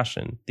that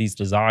passion, these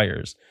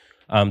desires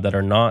that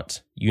are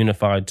not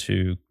unified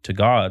to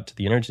God, to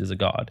the energies of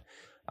God,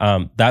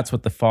 that's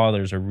what the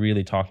fathers are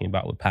really talking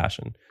about with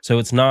passion. So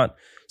it's not,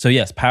 so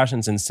yes,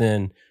 passions and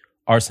sin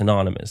are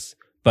synonymous,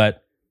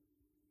 but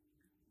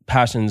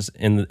passions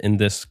in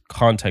this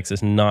context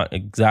is not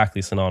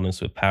exactly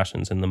synonymous with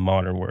passions in the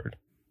modern word,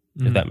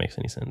 if that makes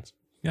any sense.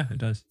 Yeah, it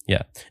does.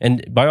 Yeah.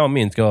 And by all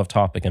means, go off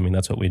topic. I mean,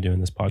 that's what we do in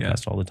this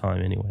podcast all the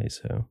time anyway,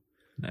 so.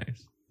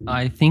 Nice.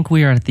 I think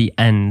we are at the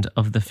end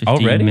of the 15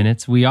 Already?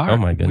 minutes. We are. Oh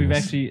my goodness. We've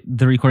actually,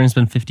 the recording's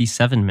been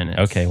 57 minutes.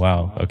 Okay,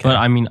 wow. Okay. But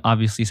I mean,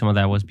 obviously some of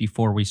that was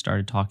before we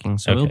started talking,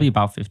 so it'll be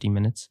about 50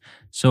 minutes.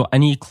 So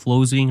any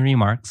closing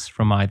remarks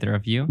from either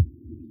of you?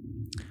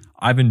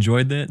 I've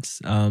enjoyed this.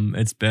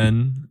 It's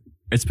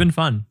been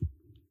fun.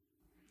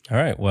 All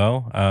right.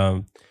 Well,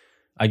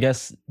 I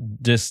guess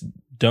just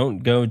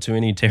don't go to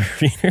any tarot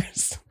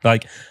readers.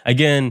 Like,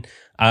 again,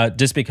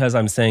 just because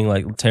I'm saying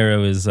like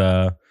tarot is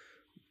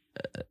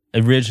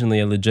originally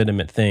a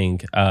legitimate thing,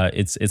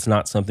 it's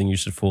not something you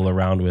should fool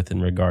around with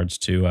in regards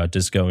to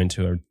just going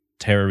to a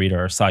tarot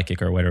reader or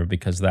psychic or whatever,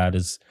 because that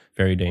is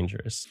very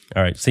dangerous.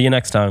 All right. See you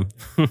next time.